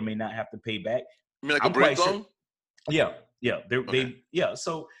may or may not have to pay back. You mean like a bridge loan? Yeah.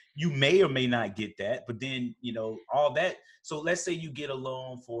 So you may or may not get that, but then all that. So let's say you get a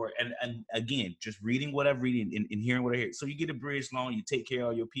loan for, and again, just reading what I'm reading and hearing what I hear. So you get a bridge loan, you take care of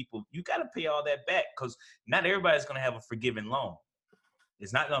all your people. You got to pay all that back because not everybody's going to have a forgiving loan.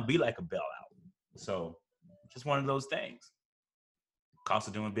 It's not going to be like a bailout. So just one of those things. Cost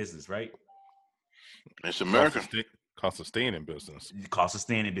of doing business, right? It's America. Cost of staying in business. Cost of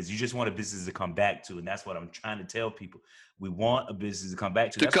staying in business. You just want a business to come back to, and that's what I'm trying to tell people. We want a business to come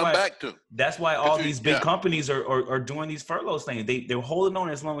back to. That's why all these big companies are doing these furloughs things. They're holding on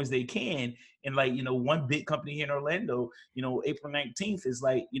as long as they can. And one big company here in Orlando, April 19th is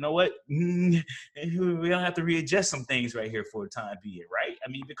like, you know what? We don't have to readjust some things right here for a time being, right? I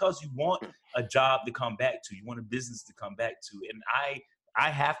mean, because you want a job to come back to, you want a business to come back to, and I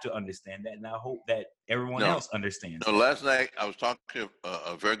have to understand that, and I hope that everyone else understands. No, last night I was talking to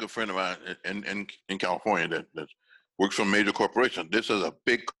a very good friend of mine in California that works for a major corporation. This is a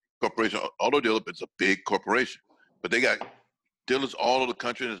big corporation. Auto dealer, it's a big corporation, but they got dealers all over the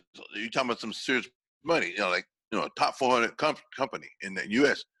country. You're talking about some serious money, a top 400 company in the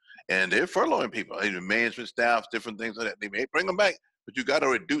U.S. And they're furloughing people, management staff, different things like that. They may bring them back, but you got to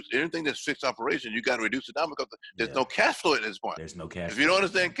reduce anything that's fixed operation. You got to reduce it down because there's no cash flow at this point. There's no cash. If you don't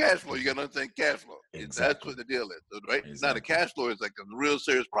understand cash flow, you got to understand cash flow. Exactly. That's what the deal is, right? Exactly. Now the cash flow is like a real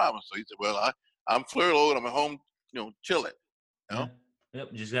serious problem. So he said, "Well, I'm furloughed. I'm at home, chilling."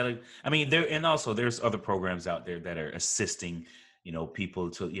 Yep. Just gotta. I mean, there's other programs out there that are assisting,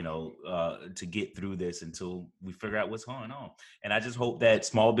 people to to get through this until we figure out what's going on. And I just hope that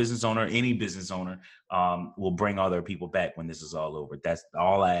small business owner, any business owner, will bring all their people back when this is all over. That's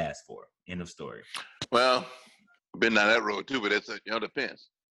all I ask for. End of story. Well, I've been down that road too, but it depends.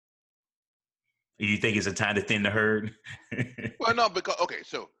 You think it's a time to thin the herd? Well, no, because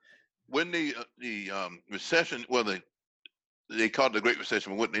so when the recession, they called it the Great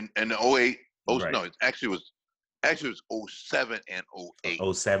Recession, in the 08, right. No, it actually was 07 and 08.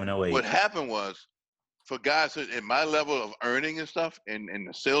 07, 08. What happened was, for guys at my level of earning and stuff, in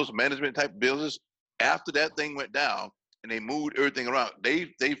the sales management type business, after that thing went down and they moved everything around,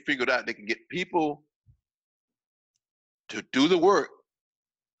 they figured out they can get people to do the work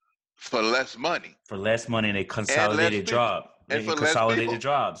for less money. For less money, and they consolidated jobs. And for consolidated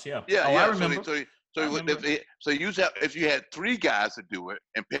jobs, yeah. Yeah, I remember. So if you had 3 guys to do it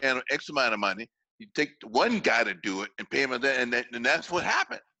and pay them X amount of money, you take one guy to do it and pay him that, and that's what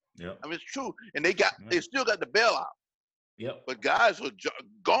happened. Yeah, I mean, it's true, and they still got the bailout. Yep. But guys were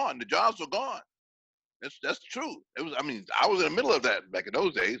gone. The jobs were gone. That's true. It was. I mean, I was in the middle of that back in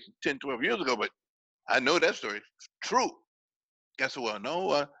those days, 10, 12 years ago. But I know that story. It's true. Guess what?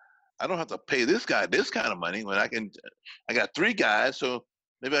 No, I don't have to pay this guy this kind of money when I got 3 guys, so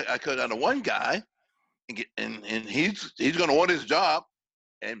maybe I cut down to 1 guy, and he's going to want his job,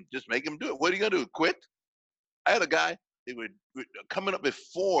 and just make him do it. What are you going to do? Quit? I had a guy. They were coming up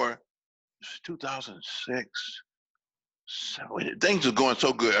before 2006. So things were going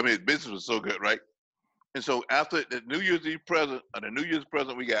so good. I mean, business was so good, right? And so after the New Year's Eve present, or the New Year's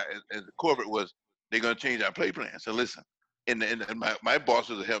present we got as the corporate was, they're going to change our pay plan. So listen, and my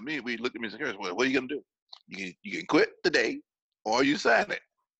bosses will help me. We looked at me and said, "Well, what are you going to do? You can quit today, or you sign it.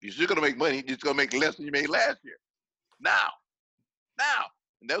 You're still going to make money. You're just going to make less than you made last year. Now."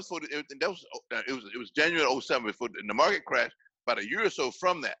 And that was it was January 07 before the market crashed, about a year or so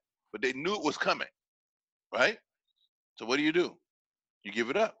from that. But they knew it was coming, right? So what do? You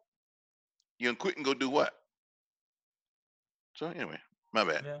give it up. You can quit and go do what? So anyway, my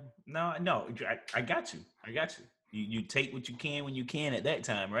bad. Yeah. No, I got you. You take what you can when you can at that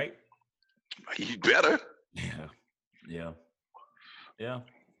time, right? You better. Yeah.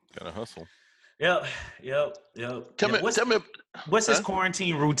 Gotta hustle. Yep. Tell me, what's his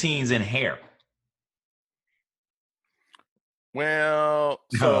quarantine routines in hair? Well,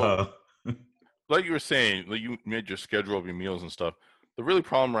 so like you were saying, like you made your schedule of your meals and stuff. The really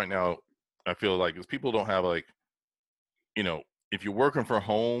problem right now, I feel like, is people don't have if you're working from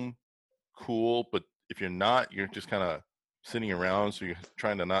home, cool, but if you're not, you're just kind of sitting around. So you're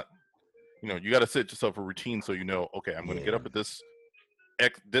trying to not, you got to set yourself a routine so okay, I'm going to get up at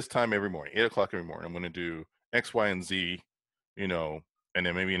this time every morning, 8 o'clock every morning. I'm going to do X, Y, and Z, and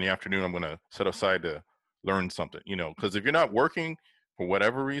then maybe in the afternoon I'm going to set aside to learn something. Because if you're not working for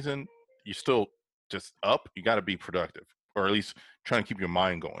whatever reason, you still just up. You got to be productive, or at least trying to keep your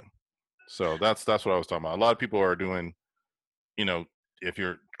mind going. So that's what I was talking about. A lot of people are doing, if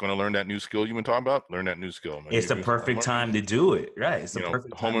you're going to learn that new skill you've been talking about, learn that new skill. It's the perfect time to do it, right? It's the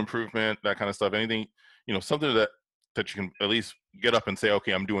perfect home improvement, that kind of stuff. Anything, something that you can at least get up and say,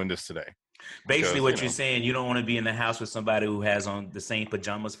 okay, I'm doing this today. Basically, what you're saying, you don't want to be in the house with somebody who has on the same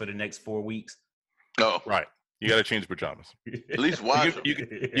pajamas for the next 4 weeks. No, right. You got to change pajamas. At least wash you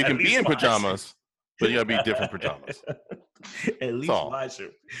can be in pajamas, but you got to be different pajamas. At least watch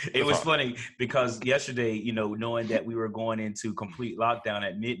them. It was funny because yesterday, knowing that we were going into complete lockdown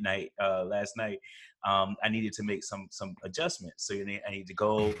at midnight last night, I needed to make some adjustments. So I need to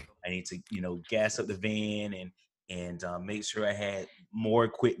go. I need to gas up the van and make sure I had more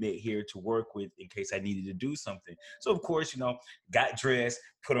equipment here to work with in case I needed to do something. So of course, got dressed,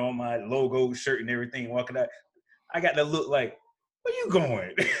 put on my logo shirt and everything, walking out. I got to look like, where you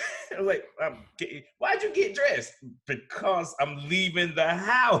going? Like, why'd you get dressed? Because I'm leaving the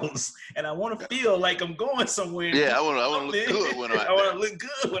house and I want to feel like I'm going somewhere. Yeah, I want to look good when I'm out there. I want to look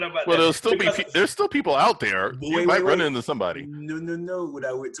good when I'm out there. Well, there's still people out there. You might run into somebody. No. When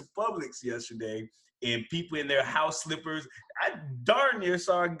I went to Publix yesterday and people in their house slippers, I darn near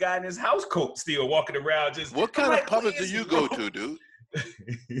saw a guy in his house coat still walking around. What kind of Publix do you go to, dude?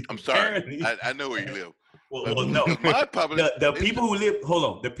 I'm sorry. I know where you live. Well, no. My Publix, the people who live, hold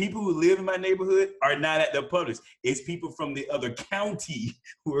on. The people who live in my neighborhood are not at the Publix. It's people from the other county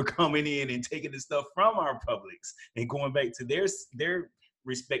who are coming in and taking the stuff from our Publix and going back to their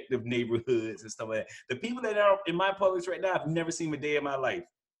respective neighborhoods and stuff like that. The people that are in my Publix right now, I've never seen a day in my life.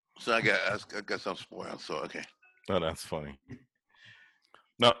 So I got some spoiled. So okay. Oh, that's funny.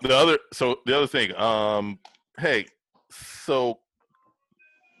 Now the other thing. Hey, so.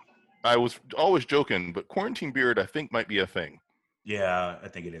 I was always joking, but quarantine beard, I think, might be a thing. Yeah, I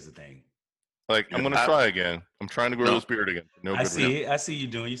think it is a thing. Like, I'm going to try again. I'm trying to grow this beard again. I see it. I see you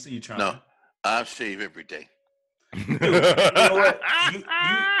doing. You see you trying. No, I shave every day. Dude, you know what?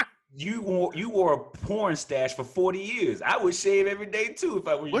 You wore a porn stash for 40 years. I would shave every day, too, if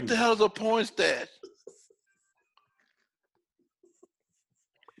I were you. What the hell is a porn stash?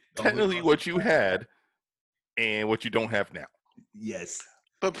 Technically, what you had and what you don't have now. Yes.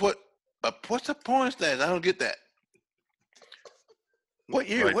 But what's a porn stash? I don't get that. What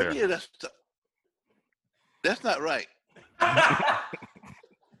year? Right what there. year? That's not right.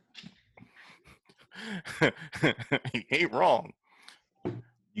 He ain't wrong.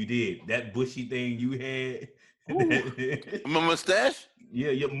 You did. That bushy thing you had. My mustache?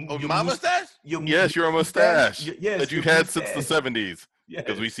 Yeah. My mustache? Yes, your mustache. Yes, that you had since the 70s. Yes.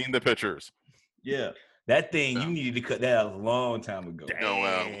 Because we've seen the pictures. Yeah. That thing, you needed to cut that out a long time ago. No,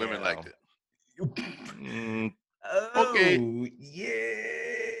 women liked it. Okay.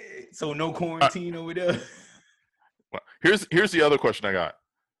 Yeah. So no quarantine over there? Well, here's the other question I got.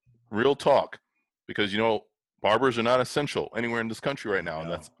 Real talk. Because, barbers are not essential anywhere in this country right now.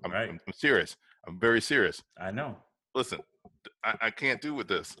 And I'm serious. I'm very serious. I know. Listen, I can't do with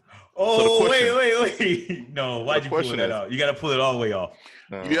this. Oh, wait. No, why'd you pull that out? You got to pull it all the way off.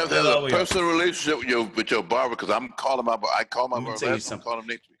 You have to have a personal relationship with your barber because I call my barber last week, call him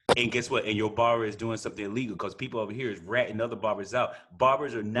next week. And guess what? And your barber is doing something illegal because people over here is ratting other barbers out.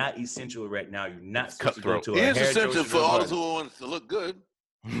 Barbers are not essential right now. You're not supposed to go to a hairdresser. It's essential for all those who want to look good.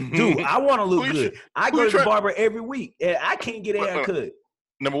 Dude, I want to look good. I go to the barber every week and I can't get a haircut.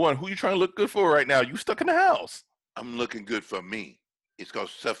 Number one, who you trying to look good for right now? You stuck in the house. I'm looking good for me. It's called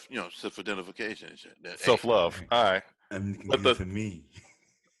self-identification and shit. Self-love. All right. I'm looking good for me.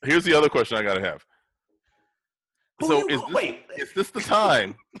 Here's the other question I gotta have. Is this the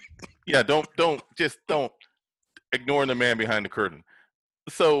time? Yeah, don't ignore the man behind the curtain.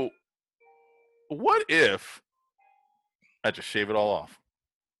 So, what if I just shave it all off?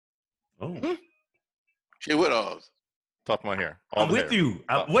 Oh, shave what off? Top of my hair. I'm with you.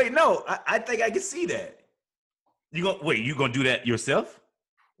 I think I can see that. You gonna do that yourself?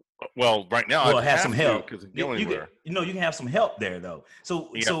 Well, right now I have some help because you can have some help there though.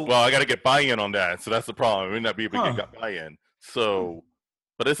 Well, I got to get buy-in on that, so that's the problem. We may not be able to get buy-in. So,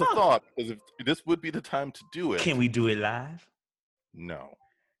 but it's a thought because if this would be the time to do it. Can we do it live? No,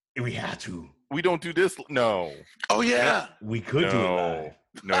 we have to. We don't do this. No. Oh yeah, we could do it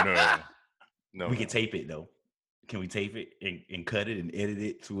live. No. We can tape it though. Can we tape it and cut it and edit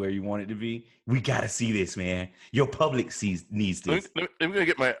it to where you want it to be? We got to see this, man. Your public needs this. I'm going to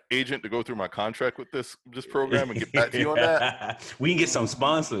get my agent to go through my contract with this program and get back to you on that. We can get some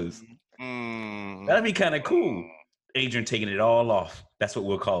sponsors. That'd be kind of cool. Adrian taking it all off. That's what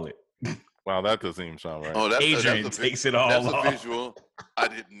we'll call it. Wow, that doesn't even sound right. Oh, Adrian that's takes it all that's off. a visual I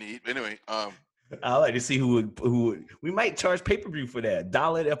didn't need. Anyway, I like to see who would. We might charge pay-per-view for that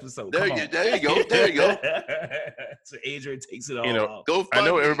 $1 episode. there Come you on. there you go. There you go. So Adrian takes it all You know, off. Go I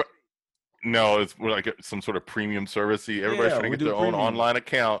know fund me. everybody. No, it's more like some sort of premium service. Everybody's Yeah, trying to we'll get do their own premium. online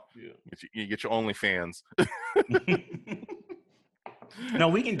account. Yeah. You get your OnlyFans. No,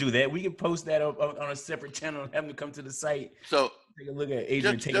 we can do that. We can post that on a separate channel and have them come to the site. So Take a look at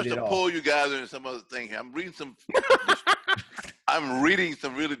Adrian just taking it to off. pull you guys into some other thing here, I'm reading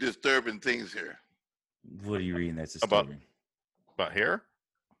some really disturbing things here. What are you reading that's About- disturbing? About hair?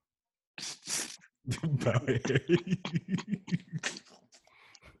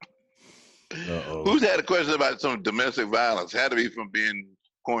 Uh-oh. Who's had a question about some domestic violence? Had to be from being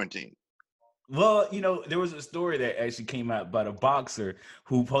quarantined. Well, you know, there was a story that actually came out about a boxer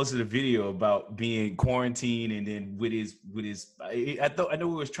who posted a video about being quarantined, and then with his. I know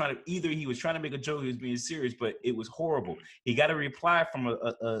he was trying to he was trying to make a joke, he was being serious, but it was horrible. He got a reply from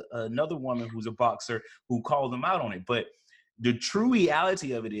another woman who's a boxer who called him out on it. But the true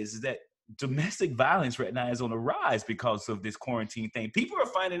reality of it is that domestic violence right now is on the rise because of this quarantine thing. People are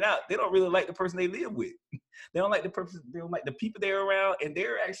finding out they don't really like the person they live with. They don't like the person. They don't like the people they're around, and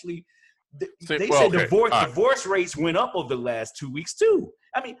they're actually. They said divorce rates went up over the last 2 weeks too.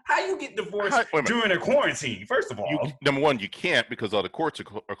 I mean, how you get divorced during a quarantine? First of all, Number one, you can't because all the courts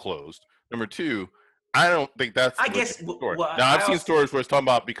are closed. Number two, I don't think that's. I guess. Story. Well, now I've seen stories where it's talking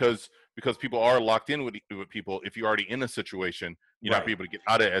about because people are locked in with people. If you're already in a situation, you're not be able to get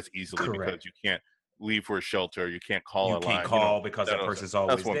out of it as easily because you can't leave for a shelter. You can't call a line. You can't call because that person's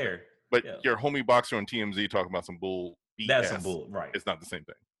always there. But your homie boxer on TMZ talking about some bull. BS, that's some bull, right? It's not the same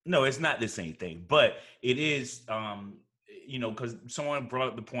thing. No, it's not the same thing, but it is, you know, because someone brought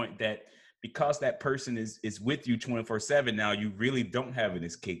up the point that because that person is with you 24/7 now, you really don't have an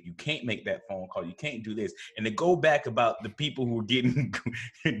escape. You can't make that phone call. You can't do this. And to go back about the people who are getting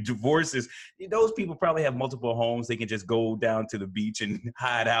divorces, those people probably have multiple homes. They can just go down to the beach and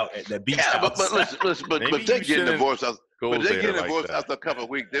hide out at the beach house. But listen, but they're getting divorced. But they get divorced after a couple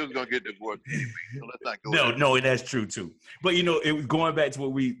of weeks. They was gonna get divorced anyway. So let's not go. No, that's true too. But you know, it was going back to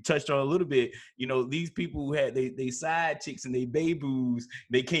what we touched on a little bit. You know, these people who had they side chicks and they baboos,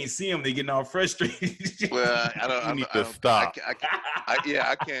 they can't see them. They getting all frustrated. Well, You need to stop.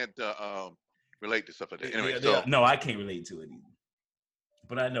 I can't relate to stuff like that. Anyway, no, I can't relate to it either.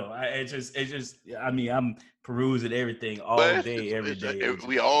 But I know, it's just. I mean, I'm perusing everything all day, every day.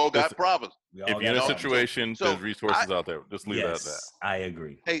 We all got problems. If you're in a situation, there's resources out there. Just leave it at that. I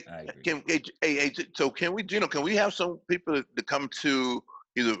agree. Hey, I agree. So can we, can we have some people to come to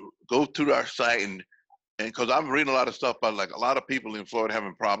either go to our site and because I'm reading a lot of stuff about like a lot of people in Florida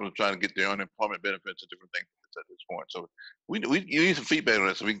having problems trying to get their unemployment benefits and different things at this point. So you need some feedback on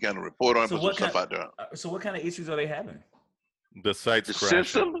that so we can kind of report on it, put some stuff out there. So what kind of issues are they having? The site's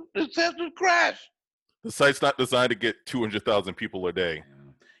crashing. The system crashed. The site's not designed to get 200,000 people a day.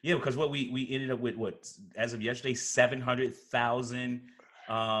 Yeah, because what we ended up with as of yesterday, 700,000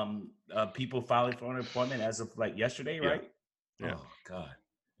 people filing for unemployment as of like yesterday, right? Yeah. Oh God.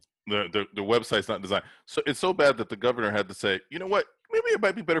 The website's not designed. So it's so bad that the governor had to say, you know what? Maybe it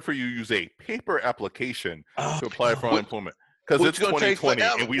might be better for you to use a paper application to apply for unemployment because it's 2020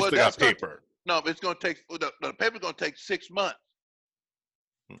 and we still got paper. No, but it's going to take the paper's going to take 6 months.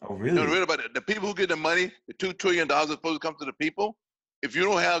 Oh, really? You know, read about it. The people who get the money, the $2 trillion is supposed to come to the people. If you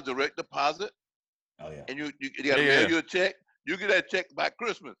don't have direct deposit, and you got to mail you a check, you get that check by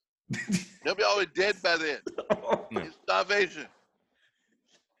Christmas. They'll be always dead by then. It's starvation.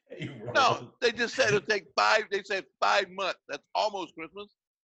 No, they just said it'll take 5. They said 5 months. That's almost Christmas.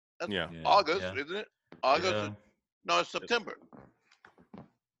 That's August, isn't it? August. Yeah. No, it's September.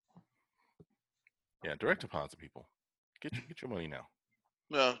 Yeah, direct deposit, people. Get your money now.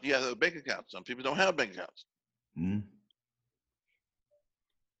 Well, you have a bank account. Some people don't have bank accounts. Mm.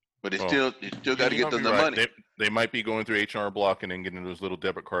 But you still got to get them the money. They might be going through H&R Block and then getting those little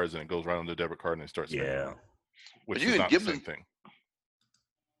debit cards, and it goes right on the debit card and it starts spending money, which is not the same thing.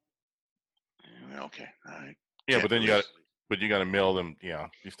 Okay, all right. Yeah, but then you got to mail them. Yeah,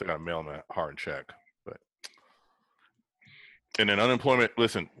 you still got to mail them a hard check. But and then unemployment.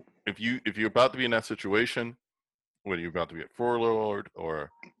 Listen, if you're about to be in that situation, whether you're about to be furloughed or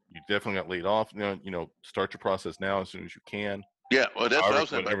you definitely got laid off, start your process now as soon as you can. Yeah, well, that's what I was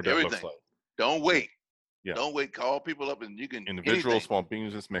saying about everything. Like. Don't wait. Yeah. Don't wait. Call people up and you can. Individual small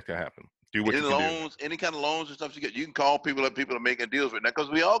businesses make that happen. Do what you can loans, any kind of loans and stuff you get. You can call people up. People are making deals right now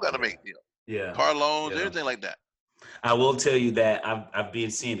because we all got to make deals. Yeah. Car loans, everything like that. I will tell you that I've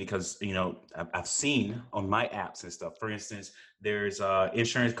been seeing, because I've seen on my apps and stuff. For instance, there's a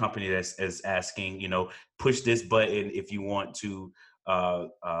insurance company that's is asking, push this button if you want to uh,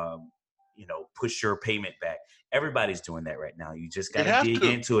 um, push your payment back. Everybody's doing that right now. You just got They to have dig to.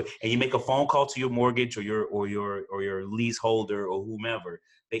 into it, and you make a phone call to your mortgage or your leaseholder or whomever.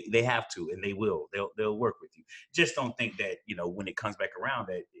 They have to, and they will. They'll work with you. Just don't think that when it comes back around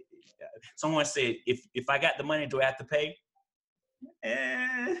that. Someone said, if I got the money, do I have to pay?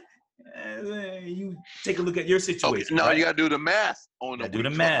 You take a look at your Okay, situation. now Right? you got to do the math on the Gotta do the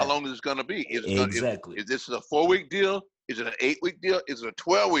weeks. How math. long is it going to be? Exactly. Is this a 4-week deal? Is it an 8-week deal? Is it a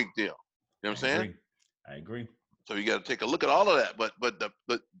 12-week deal? You know what I'm saying? I agree. So you got to take a look at all of that. But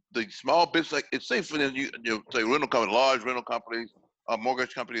the small business, like it's safe for them, you say rental company, large rental companies,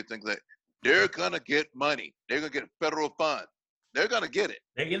 mortgage companies, things like that, they're gonna get money. They're gonna get federal funds. They're gonna get it.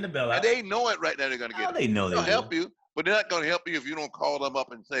 They're getting the bill And out. they know it right now. They're gonna get it. They know They'll they help will. you, but they're not gonna help you if you don't call them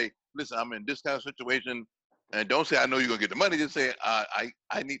up and say, "Listen, I'm in this kind of situation," and don't say, "I know you're gonna get the money." Just say, "I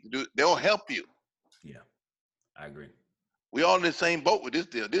need to do it." They'll help you. Yeah, I agree. We all in the same boat with this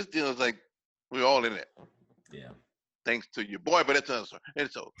deal. This deal is like we're all in it. Yeah. Thanks to your boy, but it's another story.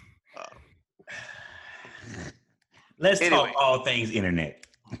 And so, Let's Anyway. talk all things internet.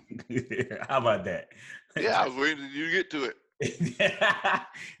 How about that? yeah, I was waiting till you get to it.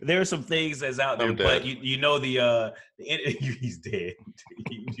 There are some things that's out there, I'm but dead. he's dead.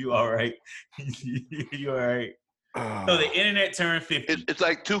 You all right? You all right? So the internet turned 50. It's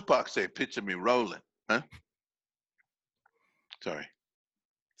like Tupac said, "Picture me rolling," huh? Sorry.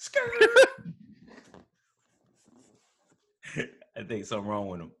 I think something wrong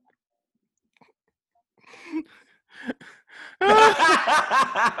with him.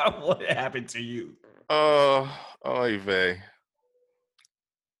 What happened to you? Yves.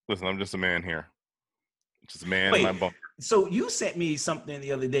 Listen, I'm just a man here. Just a man in my Wait, bunk. so you sent me something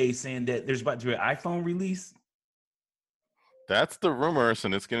the other day saying that there's about to be an iPhone release. That's the rumors,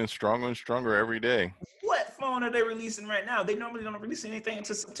 and it's getting stronger and stronger every day. What phone are they releasing right now? They normally don't release anything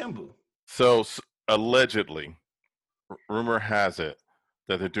until September. So allegedly, rumor has it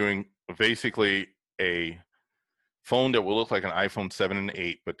that they're doing basically a phone that will look like an iPhone 7 and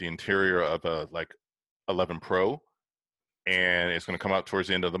 8, but the interior of a 11 Pro, and it's going to come out towards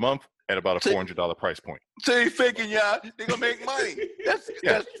the end of the month at about a $400 price point. See, faking y'all, they're gonna make money. That's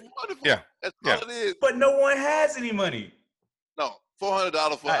wonderful. Yeah. That's Yeah. all it is. But no one has any money. No,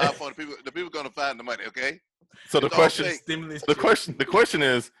 $400 for an iPhone. The people gonna find the money. Okay. So the It's all question, fake. Stimulus the check. question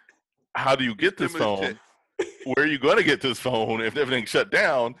is, how do you get this Stimulus phone? check. Where are you going to get this phone if everything's shut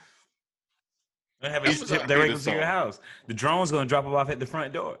down? They have That's it what shipped I directly hate to your this house. The drone's gonna drop them off at the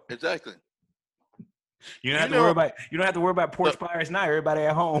front door. Exactly. You don't have to worry about. You don't have to worry about porch fires now. Everybody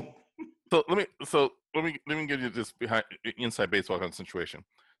at home. So let me give you this inside baseball kind of situation.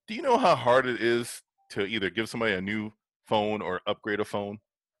 Do you know how hard it is to either give somebody a new phone or upgrade a phone?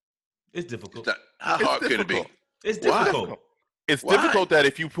 It's difficult. How It's hard can it be? difficult. It's Why? difficult. It's Why? difficult that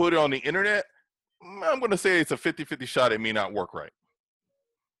if you put it on the internet, I'm going to say it's a 50-50 shot. It may not work right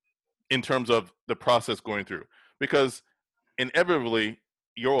in terms of the process going through, because inevitably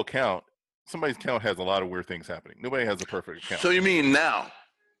your account, somebody's account has a lot of weird things happening. Nobody has a perfect account. So you mean now?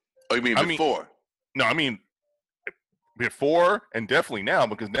 Or you mean before? No, I mean before and definitely now,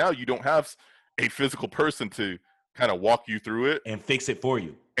 because now you don't have a physical person to kind of walk you through it And fix it for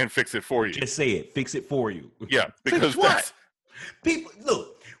you. and fix it for you. Just say it. Fix it for you. Yeah, because what? that's, People,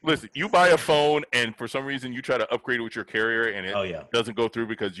 look. listen, you buy a phone and for some reason you try to upgrade it with your carrier and it Oh yeah. doesn't go through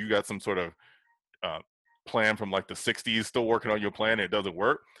because you got some sort of plan from like the 60s still working on your plan and it doesn't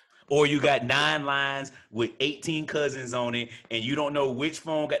work. Or you got 9 lines with 18 cousins on it, and you don't know which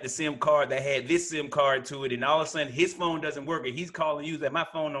phone got the SIM card that had this SIM card to it, and all of a sudden his phone doesn't work, and he's calling you that my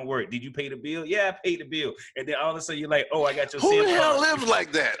phone don't work. Did you pay the bill? Yeah, I paid the bill. And then all of a sudden you're like, oh, I got your Who SIM the hell card. lives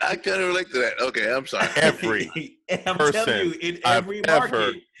like that? I can't relate to that. Okay, I'm sorry. Every And I'm person telling you, in I've every ever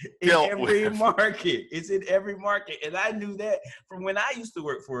market, dealt with. it's in every market, and I knew that from when I used to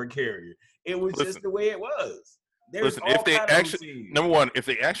work for a carrier. It was just Listen. the way it was. There's Listen, all if they kind of actually, routines. number one, if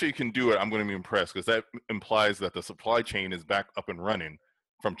they actually can do it, I'm going to be impressed because that implies that the supply chain is back up and running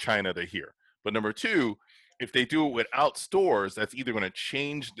from China to here. But number two, if they do it without stores, that's either going to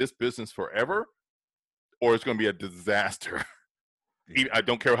change this business forever or it's going to be a disaster. I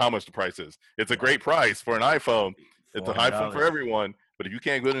don't care how much the price is. It's a great price for an iPhone. It's an iPhone for everyone. But if you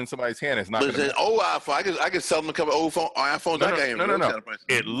can't get it in somebody's hand, it's not But going it's to an old iPhone. I can sell them a couple of old iPhones. No, I got him. no. Kind of prices.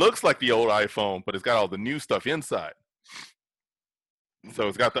 It looks like the old iPhone, but it's got all the new stuff inside. So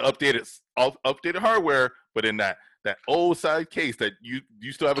it's got the updated hardware, but in that old side case that you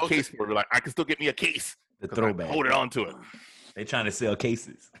still have a case for. Like, I can still get me a case. The 'Cause throwback. Holding on to it. They trying to sell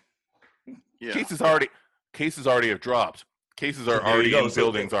cases. Yeah. Cases already have dropped. Cases are So there you already go. in So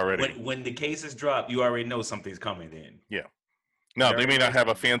buildings already. When the cases drop, you already know something's coming. Then Now, they Very may not nice. have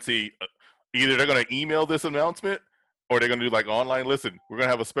a fancy. Either they're going to email this announcement, or they're going to do like online. Listen, we're going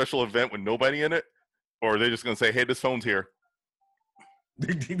to have a special event with nobody in it, or they're just going to say, "Hey, this phone's here."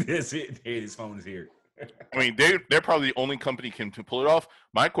 That's it. Hey, this phone is here. I mean, they're probably the only company can to pull it off.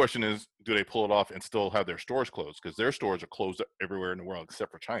 My question is, do they pull it off and still have their stores closed? Because their stores are closed everywhere in the world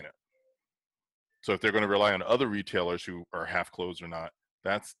except for China. So if they're going to rely on other retailers who are half closed or not,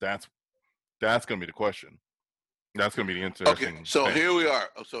 that's going to be the question. That's going to be the interesting. Okay, so thing. here we are.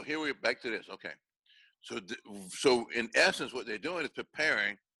 So here we're back to this. Okay, so in essence, what they're doing is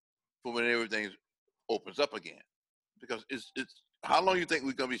preparing for when everything opens up again, because it's how long you think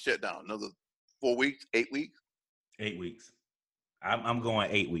we're going to be shut down? Another 4 weeks, 8 weeks? 8 weeks. I'm going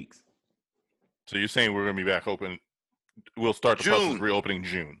 8 weeks. So you're saying we're going to be back open? We'll start the process June. of reopening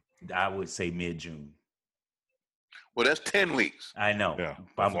June. I would say mid-June. Well, that's 10 weeks. I know. Yeah,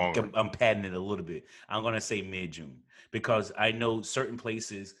 but that's longer. I'm padding it a little bit. I'm going to say mid-June because I know certain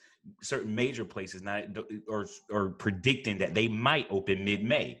major places now are predicting that they might open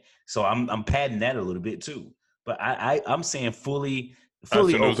mid-May. So I'm padding that a little bit too. But I'm saying fully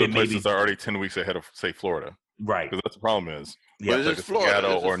Those open. places Maybe are already 10 weeks ahead of, say, Florida. right. Because that's the problem is. Yeah. But like it's Florida.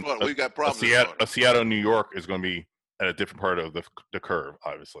 Seattle or Florida. We got problems. a Seattle, New York is going to be at a different part of the curve,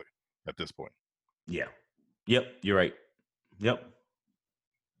 obviously, at this point. Yeah. Yep. You're right. Yep.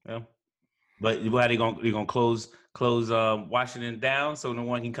 Yeah. But why they gonna close Washington down so no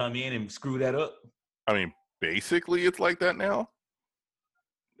one can come in and screw that up? I mean, basically, it's like that now.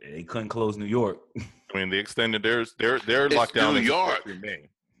 They couldn't close New York. I mean, they extended their lockdown New in York. May.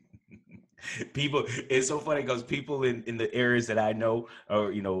 People, it's so funny because people in the areas that I know,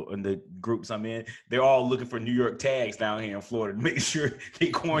 or in the groups I'm in, they're all looking for New York tags down here in Florida to make sure they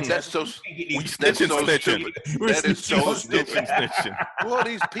quarantine. That's so. We snitching. That is so Snitching. What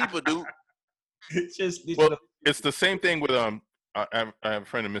these people do? Well, it's the same thing with I have a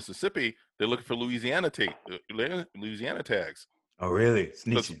friend in Mississippi. They're looking for Louisiana tags. Oh, really?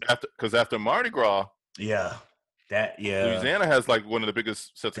 Snitching. Because after Mardi Gras, yeah. Louisiana has like one of the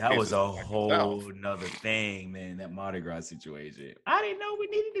biggest sets of that cases. was a whole nother thing, man. That Mardi Gras situation. I didn't know we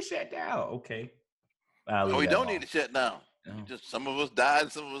needed to shut down. Okay. No, we don't need to shut down. No. Just some of us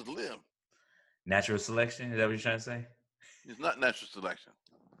died, some of us live. Natural selection? Is that what you're trying to say? It's not natural selection.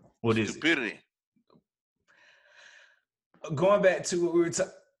 What is stupidity? Going back to what we were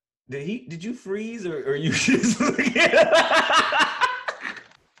talking. Did you freeze or are you just looking at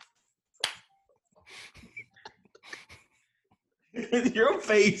your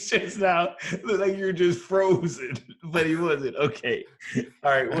face just now looked like you were just frozen, but he wasn't. Okay.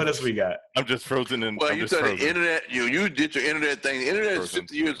 All right. What else we got? I'm just frozen and well, you said the internet. You did your internet thing. The internet is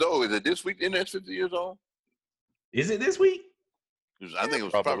 50 years old. Is it this week? The internet's 50 years old. Is it this week? I think it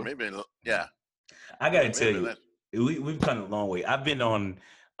was probably maybe. Yeah. I gotta tell you, we've come a long way. I've been on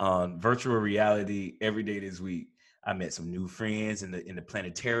virtual reality every day this week. I met some new friends in the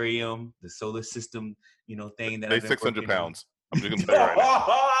planetarium, the solar system, thing that I've been 600 pounds. I'm just gonna tell you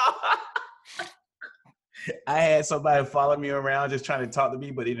right now. I had somebody follow me around just trying to talk to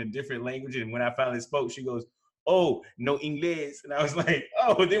me, but in a different language. And when I finally spoke, she goes, "Oh, no English." And I was like,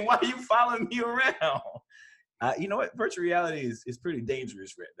 "Oh, then why are you following me around?" You know what? Virtual reality is pretty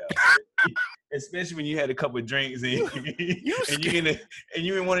dangerous right now, especially when you had a couple of drinks and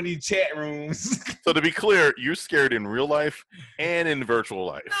you're in one of these chat rooms. So to be clear, you're scared in real life and in virtual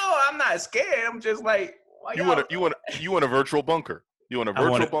life. No, I'm not scared. I'm just like, why you want a virtual bunker. You want a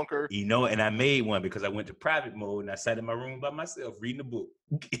virtual bunker. And I made one because I went to private mode and I sat in my room by myself reading a book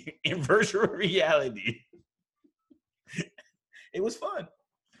in virtual reality. It was fun.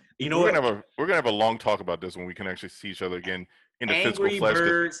 We're gonna have a long talk about this when we can actually see each other again in the physical flesh.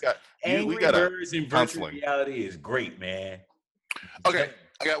 Angry Birds in virtual reality is great, man. Okay,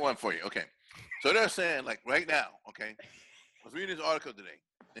 I got one for you. Okay, so they're saying like right now. Okay, I was reading this article today.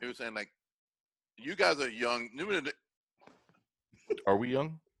 They were saying like, you guys are young. Are we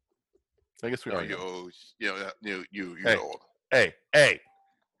young? I guess we are. You're old. Hey.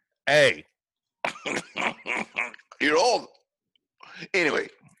 You're old. Anyway.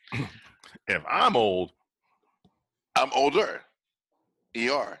 If I'm old, I'm older.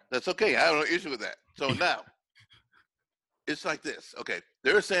 ER. That's okay. I have no issue with that. So now, it's like this. Okay,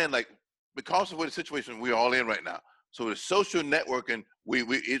 they're saying like because of what the situation we're all in right now. So the social networking, it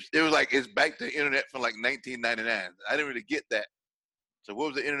was like it's back to the internet from like 1999. I didn't really get that. So what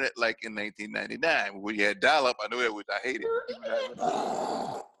was the internet like in 1999 when you had dial-up? I know that, which I hated.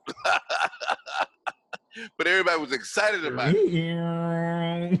 but everybody was excited about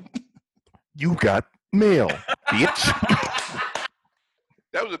it. You got mail, bitch.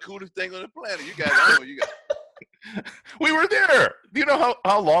 That was the coolest thing on the planet. You guys, I don't know. You guys. We were there. Do you know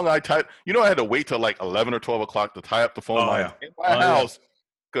how long I typed? You know, I had to wait till like 11 or 12 o'clock to tie up the phone line in my house.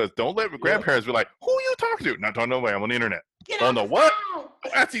 Because don't let grandparents be like, who are you talking to? Not talking to nobody. I'm on the internet. On the what?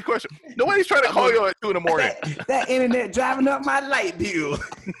 Don't ask these questions. Nobody's trying to call you at 2 in the morning. That internet driving up my light bill.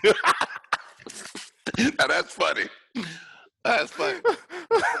 Now, that's funny. That's funny.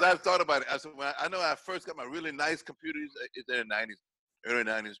 I thought about it. I said, I know I first got my really nice computers in the 90s, early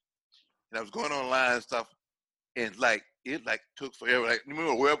 90s. And I was going online and stuff. And it took forever. Like, you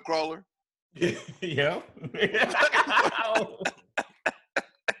remember a web crawler? Yeah.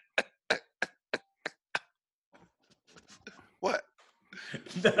 What?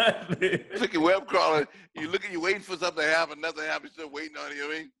 Look at web crawler. You're waiting for something to happen, nothing happens, still waiting on you. I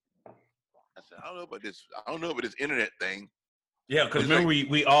mean, I said, I don't know about this internet thing. Yeah, because remember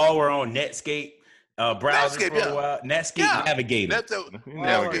we all were on Netscape browser for a while. Netscape Navigator. That's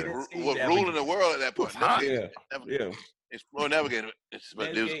Navigator. Ruling the world at that point. Yeah. Explore Navigator.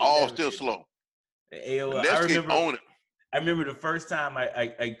 But it was all still slow. AOL. I remember the first time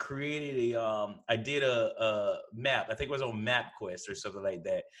I created I did a map. I think it was on MapQuest or something like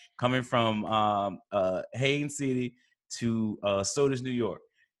that, coming from Haines City to Sodus, New York.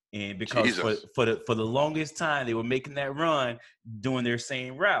 And because for the longest time they were making that run doing their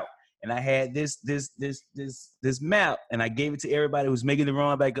same route. And I had this map, and I gave it to everybody who was making the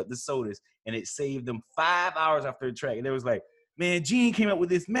run back up to Sodus, and it saved them 5 hours after the track. And they was like, man, Gene came up with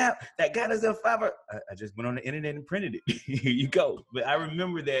this map that got us there 5 hours. I just went on the internet and printed it. Here you go. But I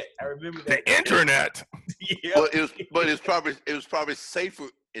remember that. The internet. Yeah. Well, it was probably safer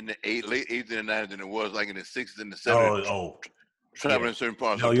in the late 80s and 90s than it was like in the 60s and the 70s. Traveling in certain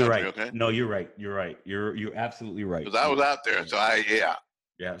parts of the country. Right. Okay. No, you're right. You're absolutely right. Because I was out there, so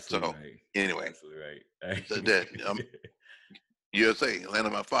Yeah, absolutely so, right. Anyway. Absolutely right. So that USA, land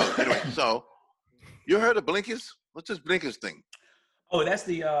of my father. Anyway, so you heard of Blinkist? What's this Blinkist thing? Oh, that's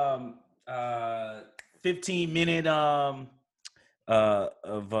the 15-minute of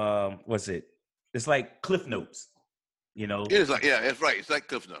what's it? It's like Cliff Notes. You know, it is like that's right. It's like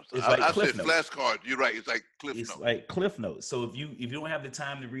Cliff Notes. I said flashcards. You're right. It's like Cliff Notes. It's like Cliff Notes. So if you don't have the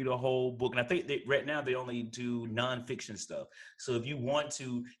time to read a whole book, and I think right now they only do nonfiction stuff. So if you want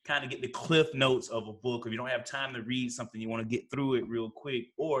to kind of get the Cliff Notes of a book, or if you don't have time to read something, you want to get through it real quick,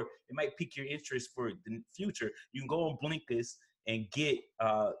 or it might pique your interest for the future, you can go on Blinkist and get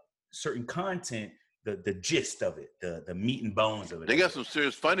certain content, the gist of it, the meat and bones of it. They got some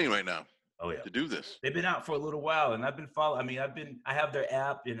serious funding right now. Oh yeah, to do this. They've been out for a little while, and I've been following. I mean, I have their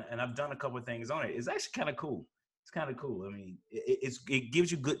app, and I've done a couple of things on it. It's actually kind of cool. It's kind of cool. I mean, it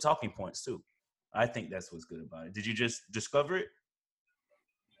gives you good talking points too. I think that's what's good about it. Did you just discover it?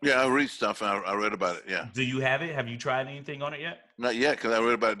 Yeah, I read stuff. I read about it. Yeah. Do you have it? Have you tried anything on it yet? Not yet, because I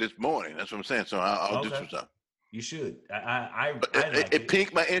read about it this morning. That's what I'm saying. So I'll do some stuff. You should. It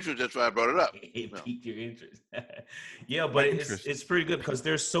piqued my interest. That's why I brought it up. It piqued your interest. Yeah, but it's pretty good because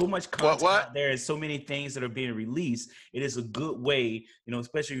there's so much content out there and so many things that are being released. It is a good way,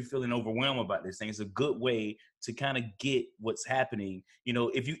 especially if you're feeling overwhelmed about this thing. It's a good way to kind of get what's happening.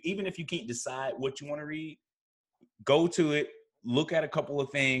 Even if you can't decide what you want to read, go to it. Look at a couple of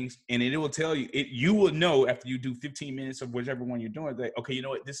things, and it will tell you. You will know after you do 15 minutes of whichever one you're doing. That okay, you know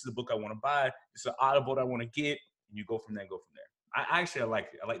what? This is a book I want to buy. This is an Audible I want to get, and you go from there. I like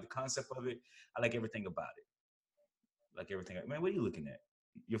it. I like the concept of it. I like everything about it. Like everything. Man, what are you looking at?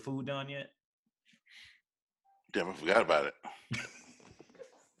 Your food done yet? Damn, I forgot about it.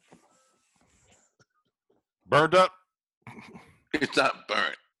 Burned up? It's not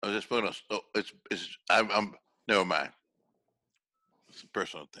burnt. I was just putting on. It's. I'm. Never mind. It's a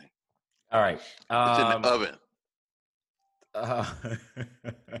personal thing. All right. It's in the oven.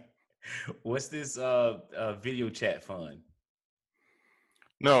 What's this video chat fun?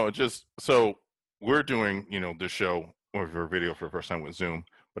 No, just so we're doing, this show or video for the first time with Zoom,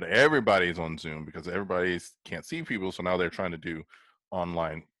 but everybody's on Zoom because everybody can't see people. So now they're trying to do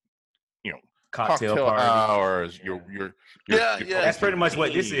online, cocktail hours. Yeah. That's pretty much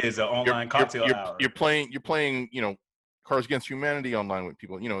what this is, an online cocktail hour. You're playing, Cards Against Humanity online with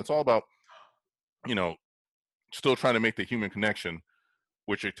people. It's all about, still trying to make the human connection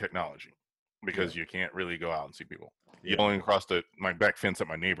with your technology because you can't really go out and see people. Yelling across my back fence at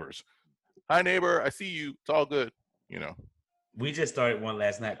my neighbors. Hi, neighbor. I see you. It's all good. We just started one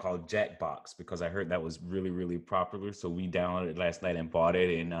last night called Jackbox because I heard that was really, really popular. So we downloaded it last night and bought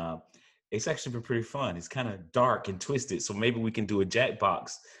it. And it's actually been pretty fun. It's kind of dark and twisted. So maybe we can do a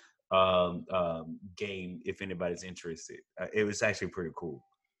Jackbox game if anybody's interested. It was actually pretty cool.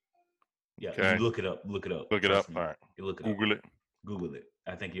 Yeah, Okay. you look it up. Look it up. Look it Trust up. me. All right. You look it Google up. it. Google it.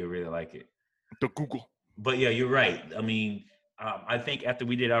 I think you'll really like it. The Google. But yeah, you're right. I mean, I think after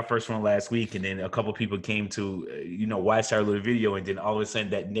we did our first one last week, and then a couple people came to, watch our little video, and then all of a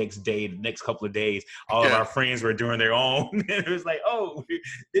sudden that next day, the next couple of days, all of our friends were doing their own. And it was like, oh,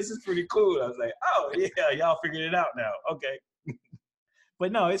 this is pretty cool. I was like, oh yeah, y'all figured it out now. Okay.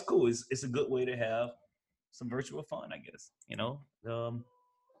 But no, it's cool. It's a good way to have some virtual fun, I guess. I don't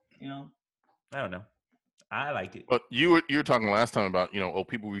know. I liked it. But you were talking last time about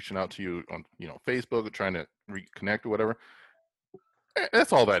people reaching out to you on Facebook or trying to reconnect or whatever.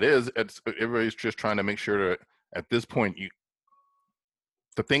 That's all that is. Everybody's just trying to make sure that at this point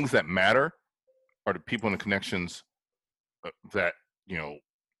the things that matter are the people and the connections that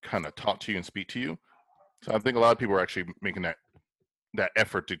kind of talk to you and speak to you. So I think a lot of people are actually making that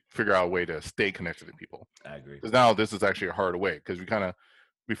effort to figure out a way to stay connected to people. I agree. Because now this is actually a harder way, because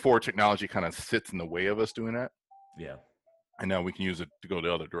before technology kind of sits in the way of us doing that. Yeah. And now we can use it to go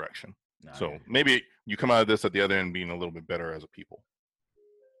the other direction. No, so maybe you come out of this at the other end being a little bit better as a people.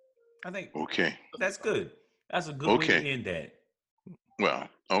 I think Okay. That's good. That's a good way to end that. Well,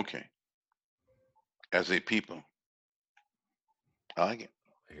 okay. As a people. I like it.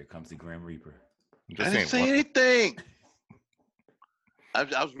 Here comes the Grim Reaper. I didn't say anything. I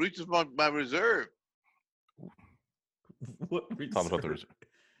was reaching for my reserve. What reserve? Talking about the reserve.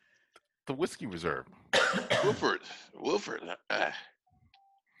 The whiskey reserve. Wilford.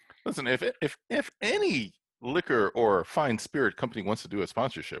 Listen, if any liquor or fine spirit company wants to do a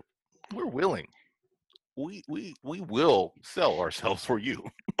sponsorship, we're willing. We will sell ourselves for you.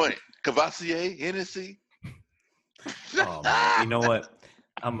 Wait, Cavassier, Hennessy. Oh man, you know what?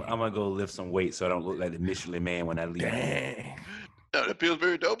 I'm gonna go lift some weight so I don't look like the Michelin Man when I leave. Dang. No, the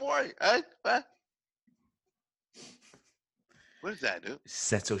Pillsbury Doughboy. What is that, dude?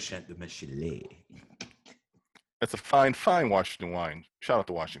 Seto Chant de Michelin. That's a fine Washington wine. Shout out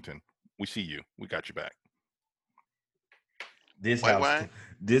to Washington. We see you. We got you back.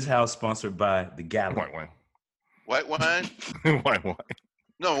 This house sponsored by the Gallon. White wine. White wine? White wine.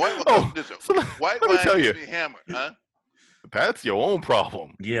 No, white wine. Oh, white let wine me tell you. Be hammered, huh? That's your own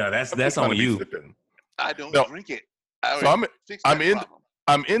problem. Yeah, that's on you. I don't drink it.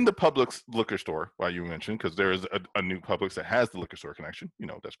 I'm in the Publix liquor store, while you mentioned, because there is a new Publix that has the liquor store connection.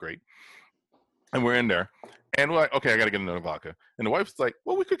 That's great. And we're in there, and we're like, okay, I got to get another vodka. And the wife's like,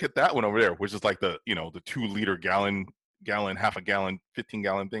 well, we could get that one over there, which is like the 2-liter gallon, half a gallon,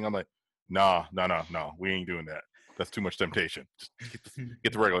 15-gallon thing. I'm like, no, we ain't doing that. That's too much temptation. Just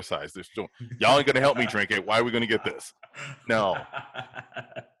get the regular size. Y'all ain't gonna help me drink it. Why are we gonna get this? No.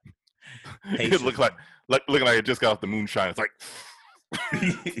 It looks like looking like it just got off the moonshine. It's like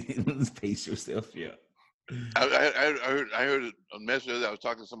pace yourself, yeah. I heard a message. I was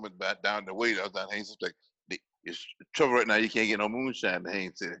talking to someone down the way. I was down Haines City. Like, it's trouble right now. You can't get no moonshine in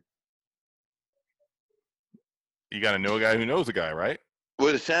Haines City. You got to know a guy who knows a guy, right?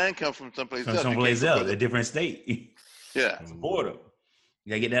 Well, the shine comes from someplace else. Someplace else, a different state. Yeah. It's a border. You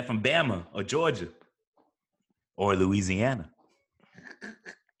got to get that from Bama or Georgia or Louisiana.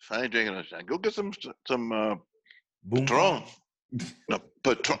 If I ain't drinking no shine, go get some Boom Patron. No,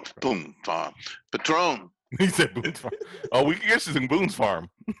 Patron. Boom Farm. Patron. He said Boone's Farm. Oh, we can get you some Boone's Farm.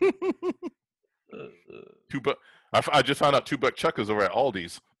 $2. I just found out $2 chuckers over at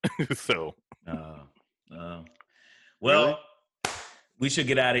Aldi's. So. Well, really? We should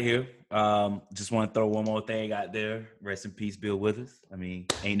get out of here. Just want to throw one more thing out there. Rest in peace, Bill Withers. I mean,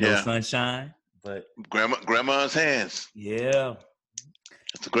 ain't no sunshine, but Grandma's Hands. Yeah.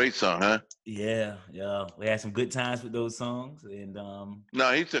 It's a great song, huh? Yeah. We had some good times with those songs, and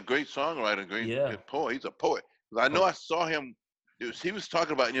no, he's a great songwriter, great poet. He's a poet. I know I saw him. He was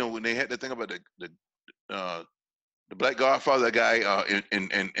talking about when they had the thing about the Black Godfather guy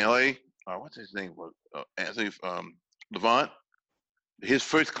in L.A. What's his name? Anthony Levant. His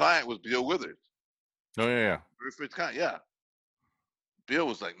first client was Bill Withers. Oh yeah. Very first client, yeah. Bill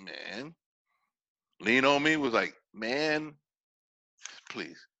was like, man, Lean on Me was like, man,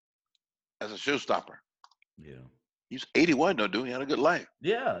 please, as a showstopper. Yeah. He's 81 though, dude. He had a good life.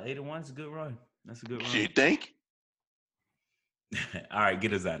 Yeah, 81's a good run. That's a good run. You think? All right,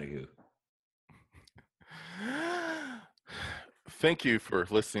 get us out of here. Thank you for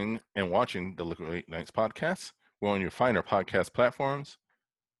listening and watching the Liquid Late Nights podcast. We're on your finer podcast platforms.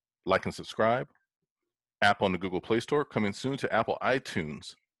 Like and subscribe. App on the Google Play Store. Coming soon to Apple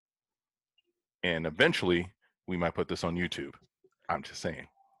iTunes. And eventually, we might put this on YouTube. I'm just saying.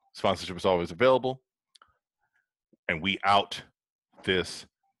 Sponsorship is always available. And we out this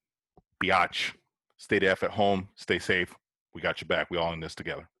Biatch. Stay the F at home. Stay safe. We got your back. We all in this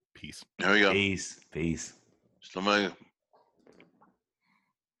together. Peace. There we go. Peace. Somebody